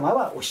釈迦様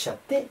はおっしゃっ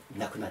て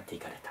亡くなってい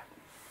かれた。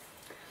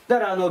だ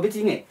から別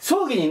にね、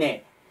葬儀に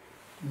ね、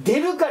出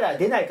るから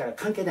出ないから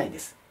関係ないんで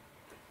す。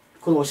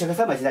このお釈迦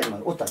様時代に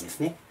もおったんです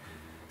ね。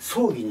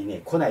葬儀に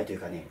ね来ないという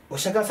かね、お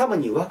釈迦様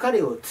に別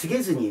れを告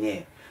げずに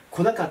ね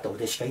来なかったお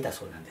弟子がいた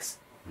そうなんで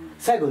す。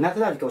最後亡く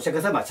なる時、お釈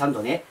迦様はちゃん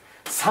とね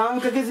3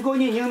ヶ月後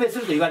に入滅す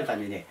ると言われた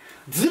んでね、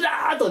ず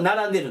らーっと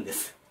並んでるんで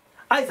す。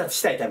挨拶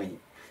したいために。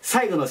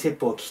最後の説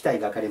法を聞きたい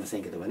か分かりませ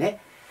んけどもね、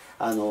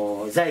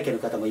在家の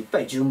方もいっぱ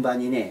い順番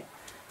にね、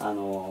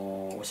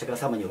お釈迦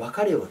様に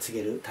別れを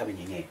告げるため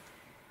にね、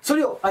そ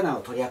れを阿難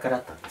を取り計ら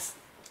ったんです。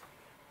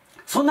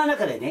そんな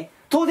中でね、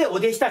当然お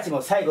弟子たち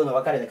も最後の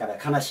別れだから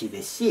悲しい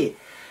ですし、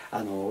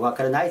お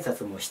別れの挨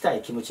拶もした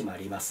い気持ちもあ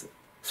ります。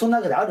その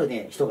中である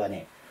ね人が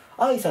ね、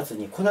挨拶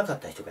に来なかっ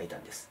た人がいた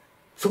んです。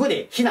そこ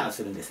で非難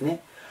するんです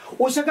ね。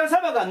お釈迦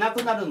様が亡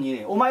くなるのに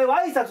ね、お前は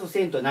挨拶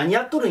せんと何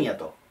やっとるんや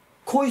と、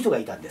こういう人が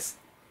いたんです。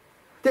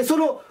でそ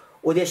の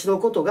お弟子の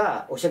こと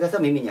がお釈迦様の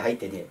耳に入っ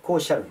てね、こうお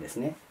っしゃるんです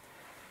ね。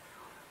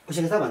お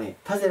釈迦様はね、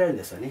尋ねられるん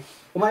ですよね。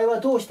お前は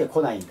どうして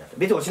来ないんだと。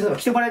別にお釈迦様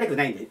来てもらいたく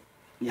ないんで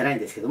じゃないん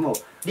ですけども、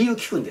理由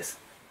聞くんです。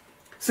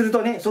する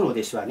とね、そのお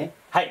弟子はね、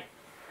はい、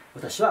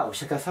私はお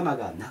釈迦様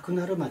が亡く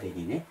なるまで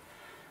にね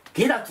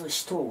下脱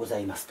しとうござ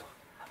いますと、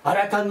ア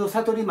ラカンの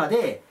悟りま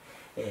で、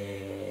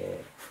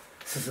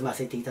進ま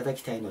せていただ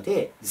きたいの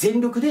で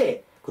全力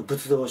で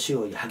仏道修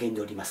行に励ん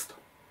でおりますと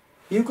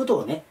いうこと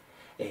をね、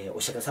お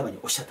釈迦様に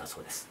おっしゃった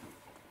そうです。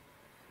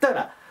だか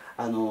ら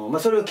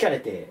それを聞かれ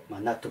て、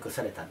納得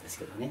されたんです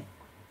けどね、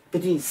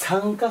別に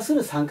参加す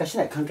る参加し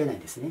ない関係ないん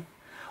ですね。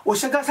お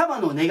釈迦様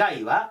の願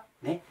いは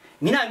ね、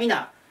皆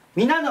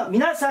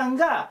さん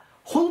が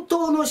本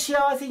当の幸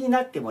せに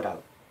なってもら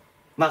う、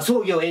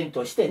葬儀を縁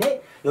として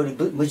ね、より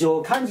無常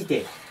を感じ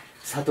て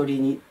悟り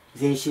に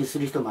前進す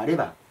る人もあれ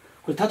ば、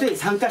これたとえ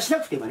参加しな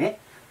くてもね、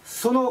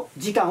その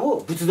時間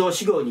を仏道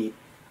修行に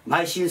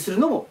邁進する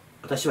のも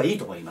私はいい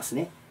と思います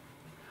ね。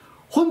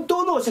本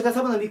当のお釈迦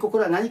様の御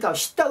心は何かを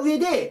知った上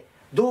で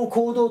どう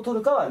行動をと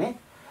るかはね、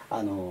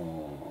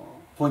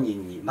本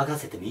人に任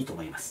せてもいいと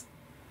思います。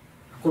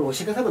このお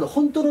釈迦様の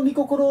本当の御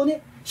心を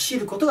ね知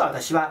ることが、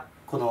私は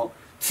この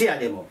通夜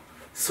でも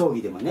葬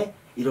儀でもね、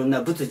いろん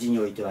な仏事に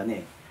おいては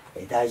ね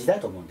大事だ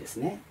と思うんです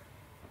ね。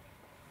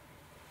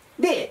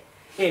で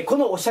こ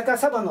のお釈迦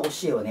様の教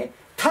えをね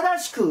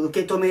正しく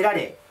受け止めら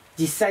れ、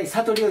実際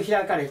悟りを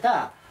開かれ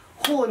た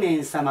法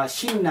然様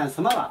親鸞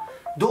様は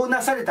どう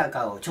なされた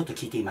かをちょっと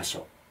聞いてみまし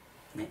ょ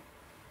う、ね、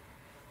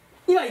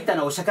今言った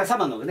のはお釈迦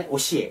様のね教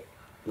え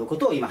のこ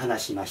とを今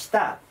話しまし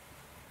た。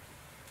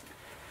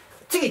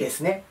次で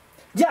すね。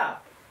じ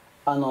ゃ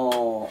あ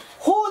法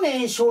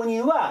然上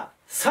人は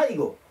最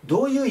後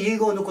どういう遺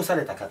言を残さ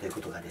れたかという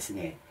ことがです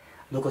ね、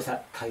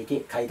書い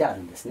てあ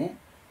るんですね。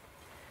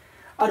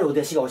あるお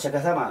弟子がお釈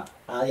迦様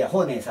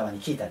法然様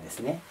に聞いたんです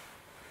ね。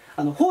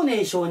法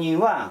然上人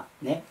は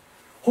ね、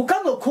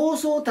他の高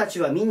僧たち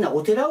はみんな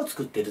お寺を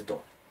作ってる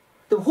と。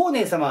でも法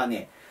然様は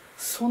ね、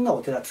そんな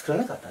お寺作ら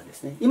なかったんで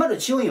すね。今の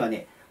知恩院は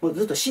ね、もう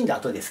ずっと死んだ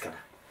後ですから。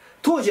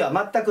当時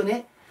は全く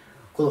ね、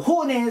この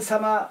法然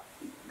様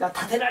が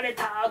建てられ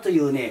たとい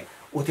うね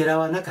お寺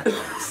はなかったんで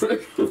す、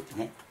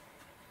ね、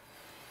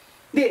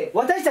で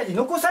私たち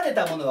残され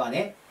たものは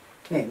ね、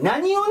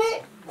何を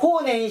ね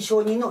法然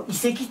上人の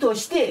遺跡と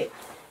して、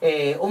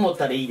思っ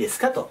たらいいです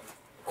かと、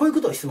こういうこ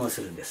とを質問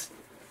するんです。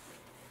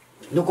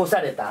残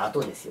された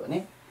後ですよ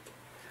ね。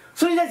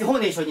それに対して法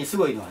然上人す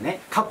ごいのはね、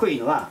かっこいい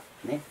のは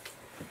ね、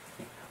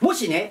も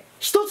しね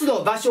一つ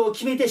の場所を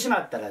決めてし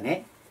まったら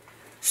ね、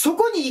そ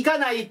こに行か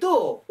ない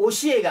と教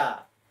え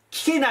が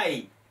聞けな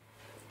い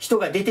人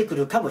が出てく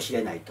るかもし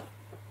れないと。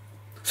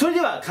それ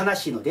では悲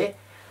しいので、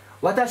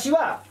私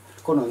は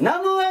この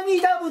南無阿弥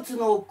陀仏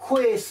の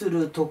声す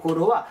るとこ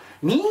ろは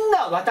みん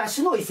な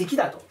私の遺跡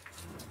だと。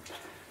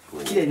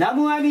で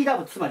南無阿弥陀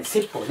仏、つまり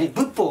説法ね、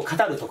仏法を語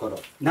るところ、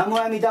南無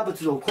阿弥陀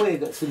仏の声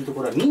がすると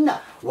ころはみん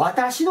な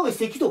私の遺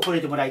跡とこ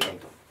れてもらいたい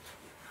と。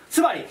つ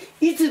まり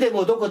いつで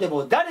もどこで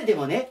も誰で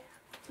もね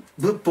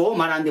仏法を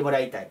学んでもら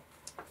いたい、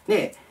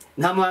ね、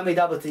南無阿弥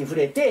陀仏に触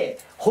れて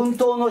本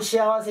当の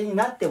幸せに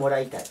なってもら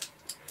いたい。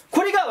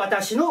これが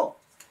私の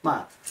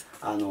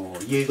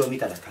遺言み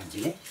たいな感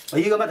じね。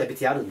遺言まだ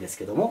別にあるんです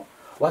けども、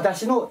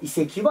私の遺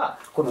跡は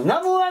この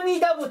南無阿弥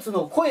陀仏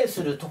の声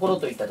するところ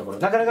といったところ、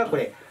なかなかこ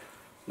れ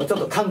ちょっ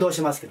と感動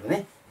しますけど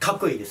ね、かっ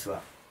こいいですわ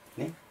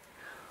ね。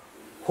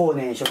法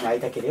然書に会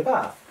いたけれ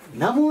ば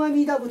南無阿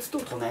弥陀仏と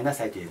唱えな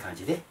さいという感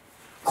じで、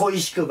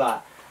恋しく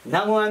ば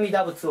南無阿弥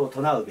陀仏を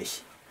唱うべ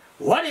し、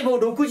我も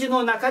六時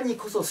の中に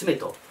こそ住め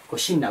と、これ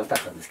親鸞歌っ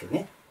たんですけど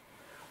ね、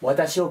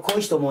私を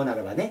恋しと思うな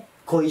らばね、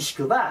恋し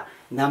くば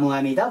南無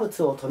阿弥陀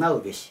仏を唱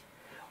うべし、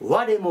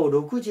我も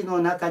六時の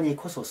中に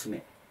こそ住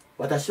め。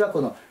私はこ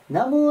の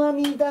南無阿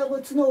弥陀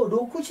仏の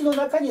六時の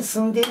中に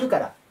住んでいるか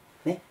ら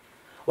ね、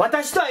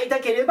私と会いた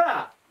けれ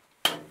ば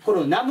こ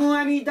の南無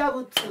阿弥陀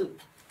仏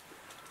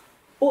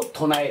を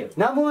唱える、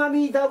南無阿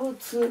弥陀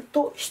仏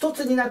と一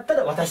つになった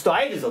ら私と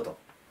会えるぞと、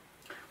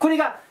これ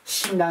が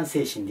親鸞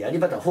精神であり、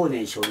また法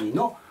然上人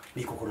の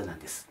御心なん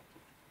です。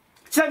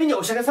ちなみに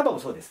お釈迦様も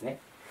そうですね。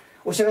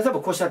お釈迦様も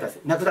こうおっしゃったんで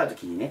す。亡くなる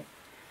時にね、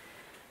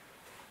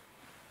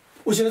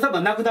お釈迦様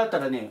が亡くなった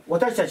らね、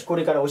私たちこ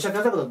れからお釈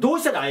迦様とどう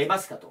したら会えま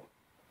すかと。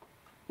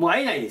もう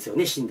会えないですよ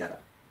ね、死んだら。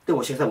でも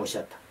お釈迦様おっし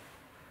ゃった、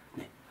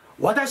ね、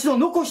私の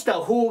残した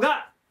方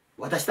が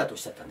私だとおっ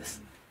しゃったんで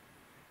す。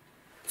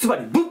つま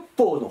り仏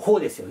法の方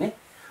ですよね。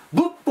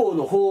仏法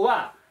の方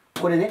は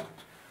これね、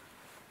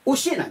教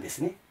えなんです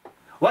ね。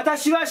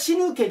私は死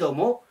ぬけど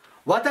も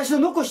私の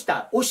残し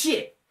た教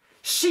え、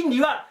真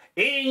理は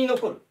永遠に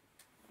残る。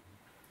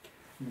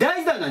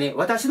大事なのはね、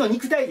私の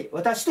肉体で、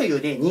私とい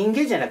うね人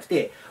間じゃなく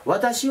て、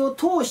私を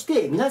通し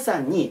て皆さ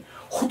んに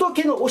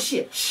仏の教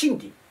え、真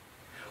理、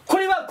こ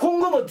れは今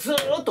後もず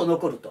っと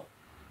残ると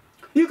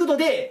いうこと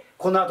で、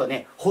この後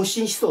ね発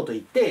心思想とい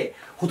って、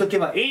仏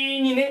は永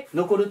遠にね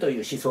残るとい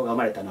う思想が生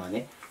まれたのは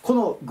ね、こ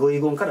のご遺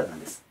言からなん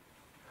です。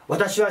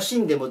私は死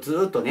んでも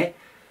ずっとね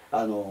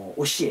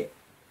教え、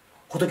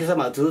仏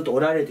様はずっとお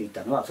られると言っ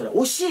たのは、それは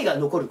教えが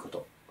残るこ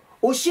と、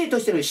教えと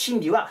しての真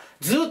理は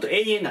ずっと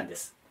永遠なんで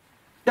す。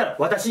だから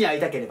私に会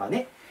いたければ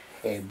ね、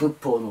仏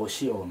法の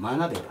教えを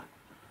学べば、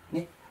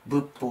ね、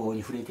仏法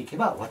に触れていけ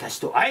ば私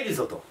と会える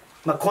ぞと、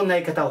こんな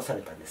言い方をさ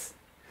れたんです。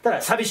だか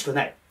ら寂しく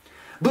ない、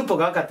仏法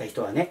が分かった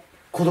人はね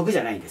孤独じ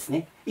ゃないんです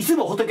ね。いつ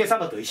も仏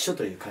様と一緒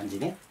という感じ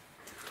ね。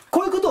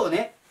こういうことを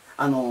ね、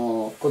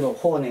この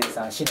法然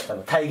さん、親鸞さん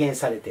も体現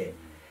されて、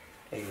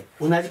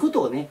同じこ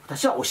とをね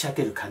私はおっしゃっ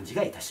てる感じ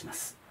がいたしま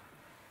す。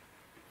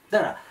だ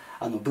か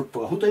ら仏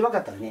法が本当に分か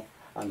ったらね、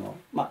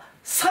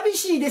寂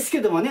しいです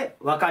けどもね、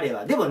別れ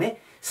はでもね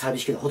寂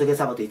しいけど仏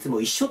様といつも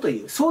一緒と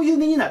いう、そういう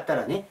身になった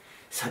らね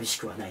寂し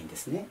くはないんで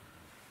すね。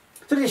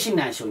それで親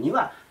鸞聖人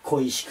は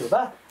恋しく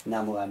ば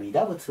南無阿弥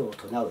陀仏を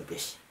唱うべ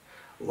し、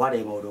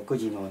我も六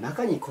時の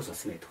中にこそ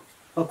住め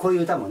と、こうい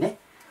う歌もね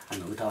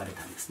歌われ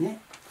たんですね。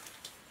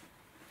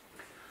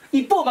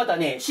一方また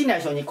ね、親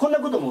鸞聖人こんな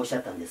こともおっしゃ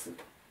ったんです。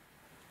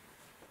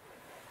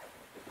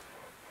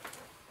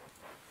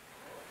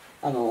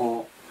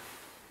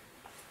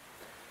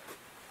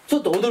ちょ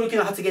っと驚き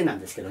の発言な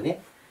んですけど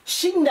ね、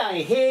親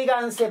鸞平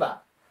願せ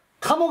ば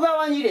鴨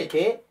川に入れ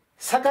て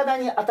魚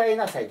に与え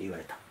なさいと言わ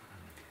れた。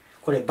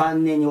これ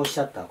晩年におっし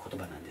ゃった言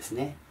葉なんです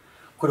ね。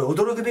これ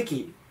驚くべ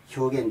き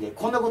表現で、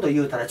こんなこと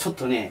言うたらちょっ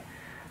とね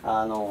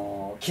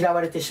嫌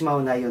われてしま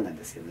う内容なん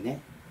ですけど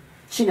ね、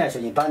親鸞聖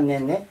人晩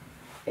年ね、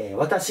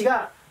私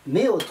が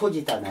目を閉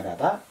じたなら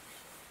ば、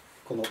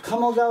この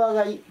鴨川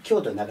が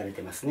京都に流れ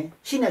てますね。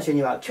親鸞聖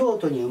人は京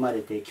都に生ま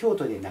れて京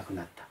都で亡く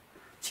なった。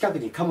近く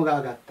に鴨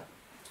川があった。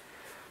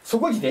そ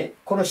こにね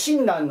この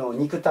親鸞の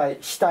肉体、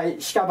死体、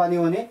屍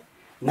をね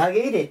投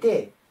げ入れ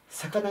て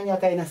魚に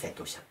与えなさい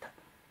とおっしゃった。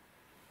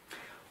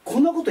こ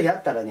んなことや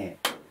ったらね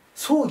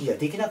葬儀が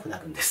できなくな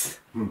るんで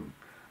す、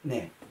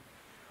ね。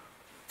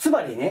つ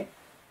まりね、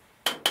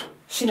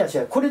親鸞聖人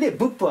はこれで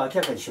仏法を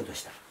明らかにしようと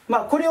した。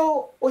これ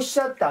をおっ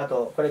しゃった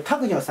後、これ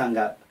覚如さん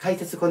が解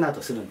説この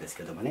後するんです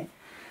けどもね、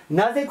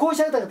なぜこうおっ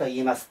しゃったかと言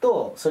います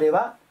と、それ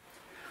は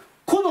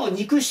この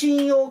肉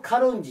親を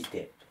軽んじ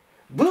て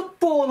仏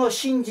法の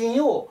信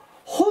心を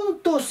本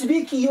とす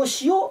べきよ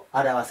しを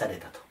表され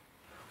たと。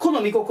こ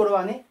の御心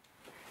はね、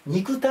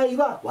肉体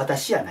は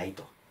私じゃない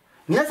と、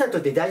皆さんにと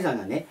って大事な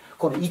のはね、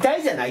この遺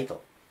体じゃない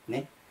と、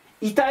ね、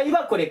遺体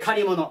はこれ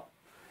借り物、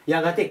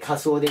やがて火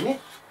葬でね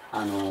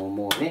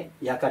もうね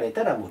焼かれ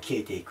たらもう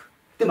消えていく。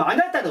でもあ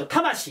なたの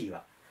魂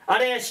は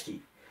荒屋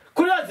敷、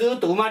これはずっ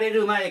と生まれ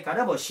る前か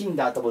らも死ん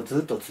だ後もず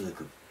っと続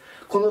く。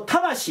この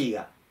魂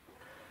が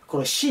こ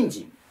の信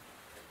心、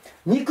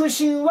肉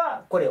親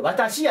はこれ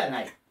私じゃ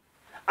ない、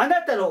あ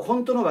なたの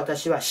本当の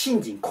私は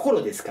信心、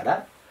心ですか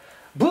ら、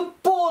仏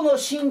法の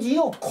信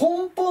心を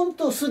根本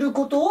とする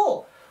こと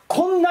を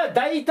こんな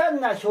大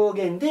胆な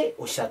表現で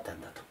おっしゃった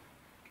んだと。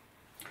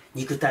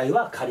肉体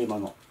は借り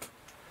物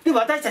で、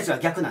私たちは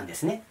逆なんで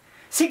すね。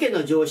世間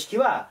の常識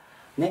は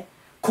ね、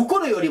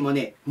心よりも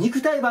ね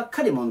肉体ばっ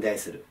かり問題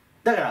する。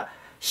だから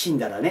死ん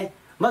だらね、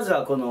まず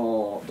はこ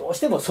のどうし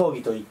ても葬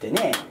儀といって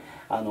ね、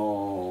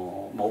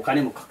お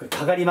金もか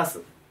かりま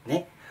す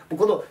ね。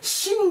この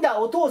死んだ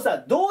お父さ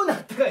んどうな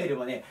ったかより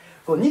もね、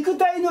この肉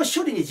体の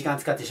処理に時間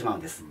使ってしまうん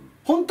です。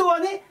本当は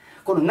ね、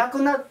この亡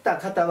くなった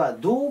方は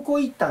どこ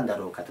行ったんだ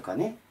ろうかとか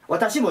ね、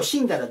私も死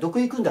んだらどこ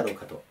行くんだろう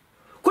かと、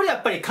これや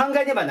っぱり考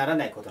えねばなら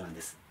ないことなん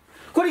です。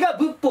これが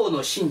仏法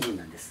の信心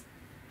なんです。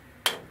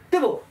で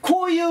も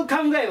こういう考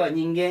えは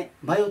人間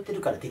迷って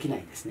るからできな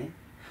いんですね。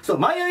そう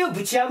迷いを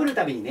ぶち破る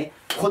ためにね、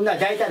こんな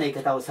大胆な言い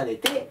方をされ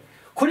て、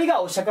これ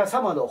がお釈迦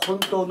様の本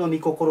当の御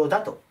心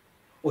だと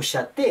おっし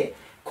ゃって、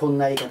こん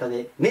な言い方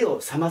で目を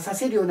覚まさ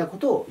せるようなこ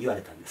とを言わ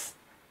れたんです。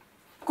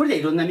これで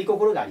いろんな御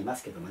心がありま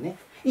すけどもね、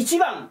一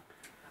番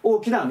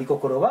大きな御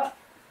心は、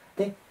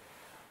ね、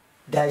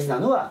大事な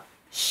のは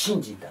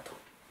信心だと、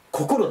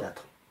心だ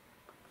と、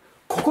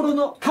心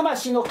の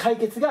魂の解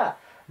決が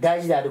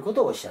大事であるこ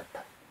とをおっしゃっ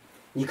た。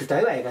肉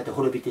体はやがて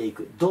滅びてい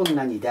く。どん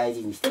なに大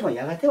事にしても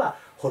やがては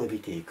滅び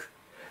ていく。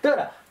だか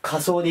ら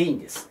仮想でいいん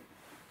です。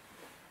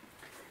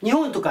日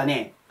本とか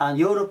ね、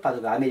ヨーロッパ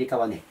とかアメリカ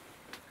はね、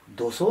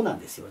土葬なん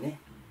ですよね。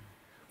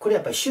これ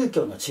やっぱり宗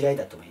教の違い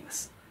だと思いま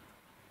す。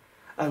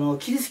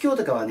キリスト教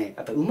とかはね、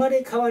やっぱり生ま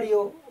れ変わり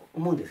を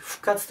思うんです。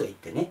復活といっ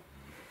てね、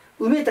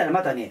埋めたら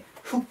またね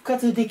復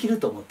活できる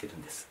と思ってる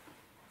んです。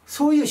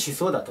そういう思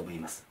想だと思い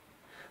ます。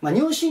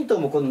日本神道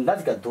もこのな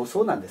ぜか土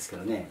葬なんですけ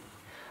どね、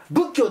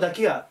仏教だ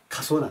けが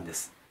仮葬なんで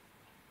す。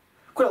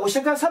これはお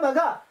釈迦様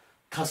が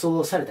仮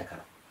装されたか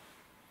ら。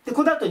で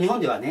この後日本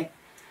ではね、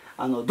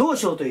道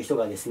昭という人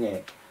がです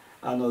ね、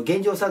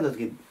玄奘さんの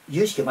時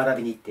有識を学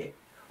びに行って、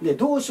で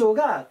道昭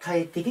が帰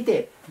ってき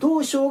て、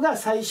道昭が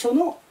最初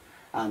の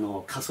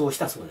仮装し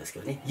たそうですけ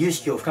どね、有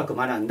識を深く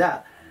学ん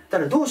だ。た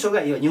だ道昭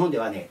が日本で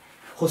はね、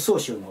発想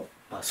宗の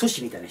祖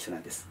師みたいな人な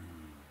んです。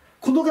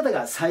この方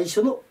が最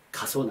初の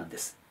仮装なんで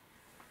す。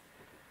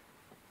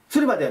そ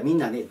れまではみん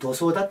なね土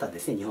葬だったんで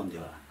すね、日本で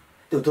は。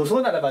でも土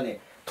葬ならばね、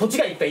土地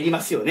がいっぱいいりま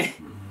すよね。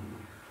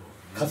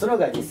仮装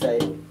が実際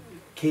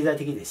経済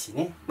的ですし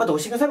ね、またお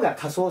釈迦様が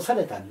仮装さ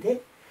れたん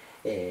で、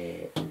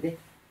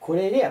こ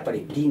れでやっぱ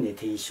り輪廻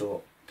転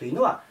生という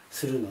のは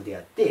するのであ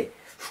って、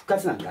復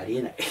活なんかあり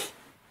えない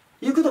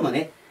いうことも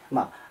ね、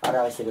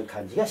表している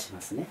感じがし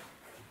ますね。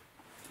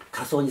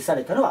仮装にさ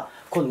れたのは、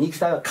この肉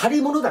体は借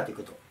り物だという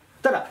こと。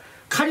ただ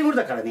借り物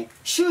だからね、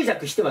執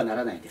着してはな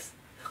らないんです。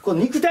この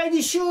肉体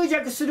に執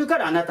着するか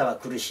らあなたは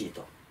苦しい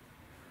と。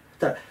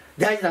ただ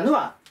大事なの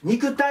は、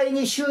肉体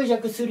に執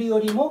着するよ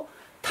りも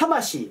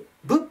魂、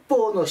仏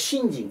法の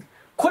信心、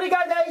これ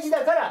が大事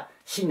だから、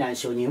親鸞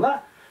上人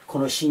はこ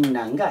の親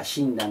鸞が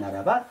死んだな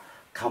らば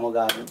鴨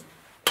川に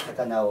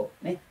魚を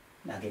ね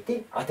投げ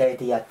て与え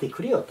てやって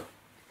くれよと。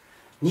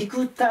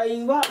肉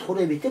体は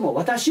滅びても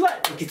私は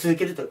生き続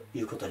けると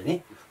いうことで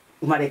ね、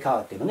生まれ変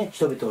わってのね、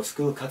人々を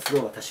救う活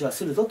動を私は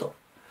するぞと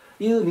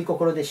いう御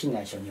心で親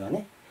鸞上人は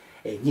ね、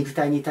肉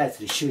体に対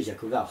する執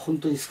着が本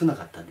当に少な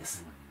かったんで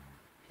す。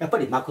やっぱ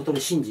り誠の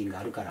信心が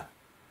あるから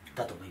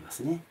だと思いま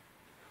すね。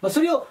そ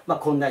れを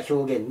こんな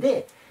表現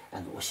で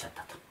おっしゃっ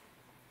た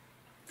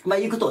と、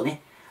いうことを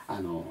ね、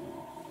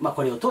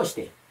これを通し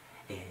て、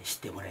知っ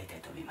てもらいたい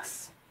と思いま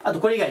す。あと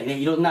これ以外にね、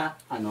いろんな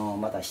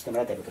また知っても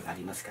らいたいことがあ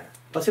りますか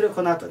ら、それを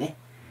この後ね、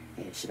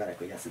しばら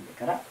く休んで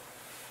から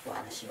お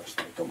話をし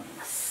たいと思い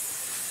ま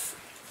す。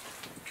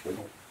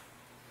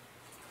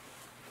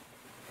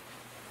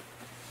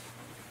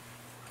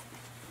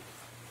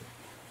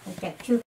じゃあ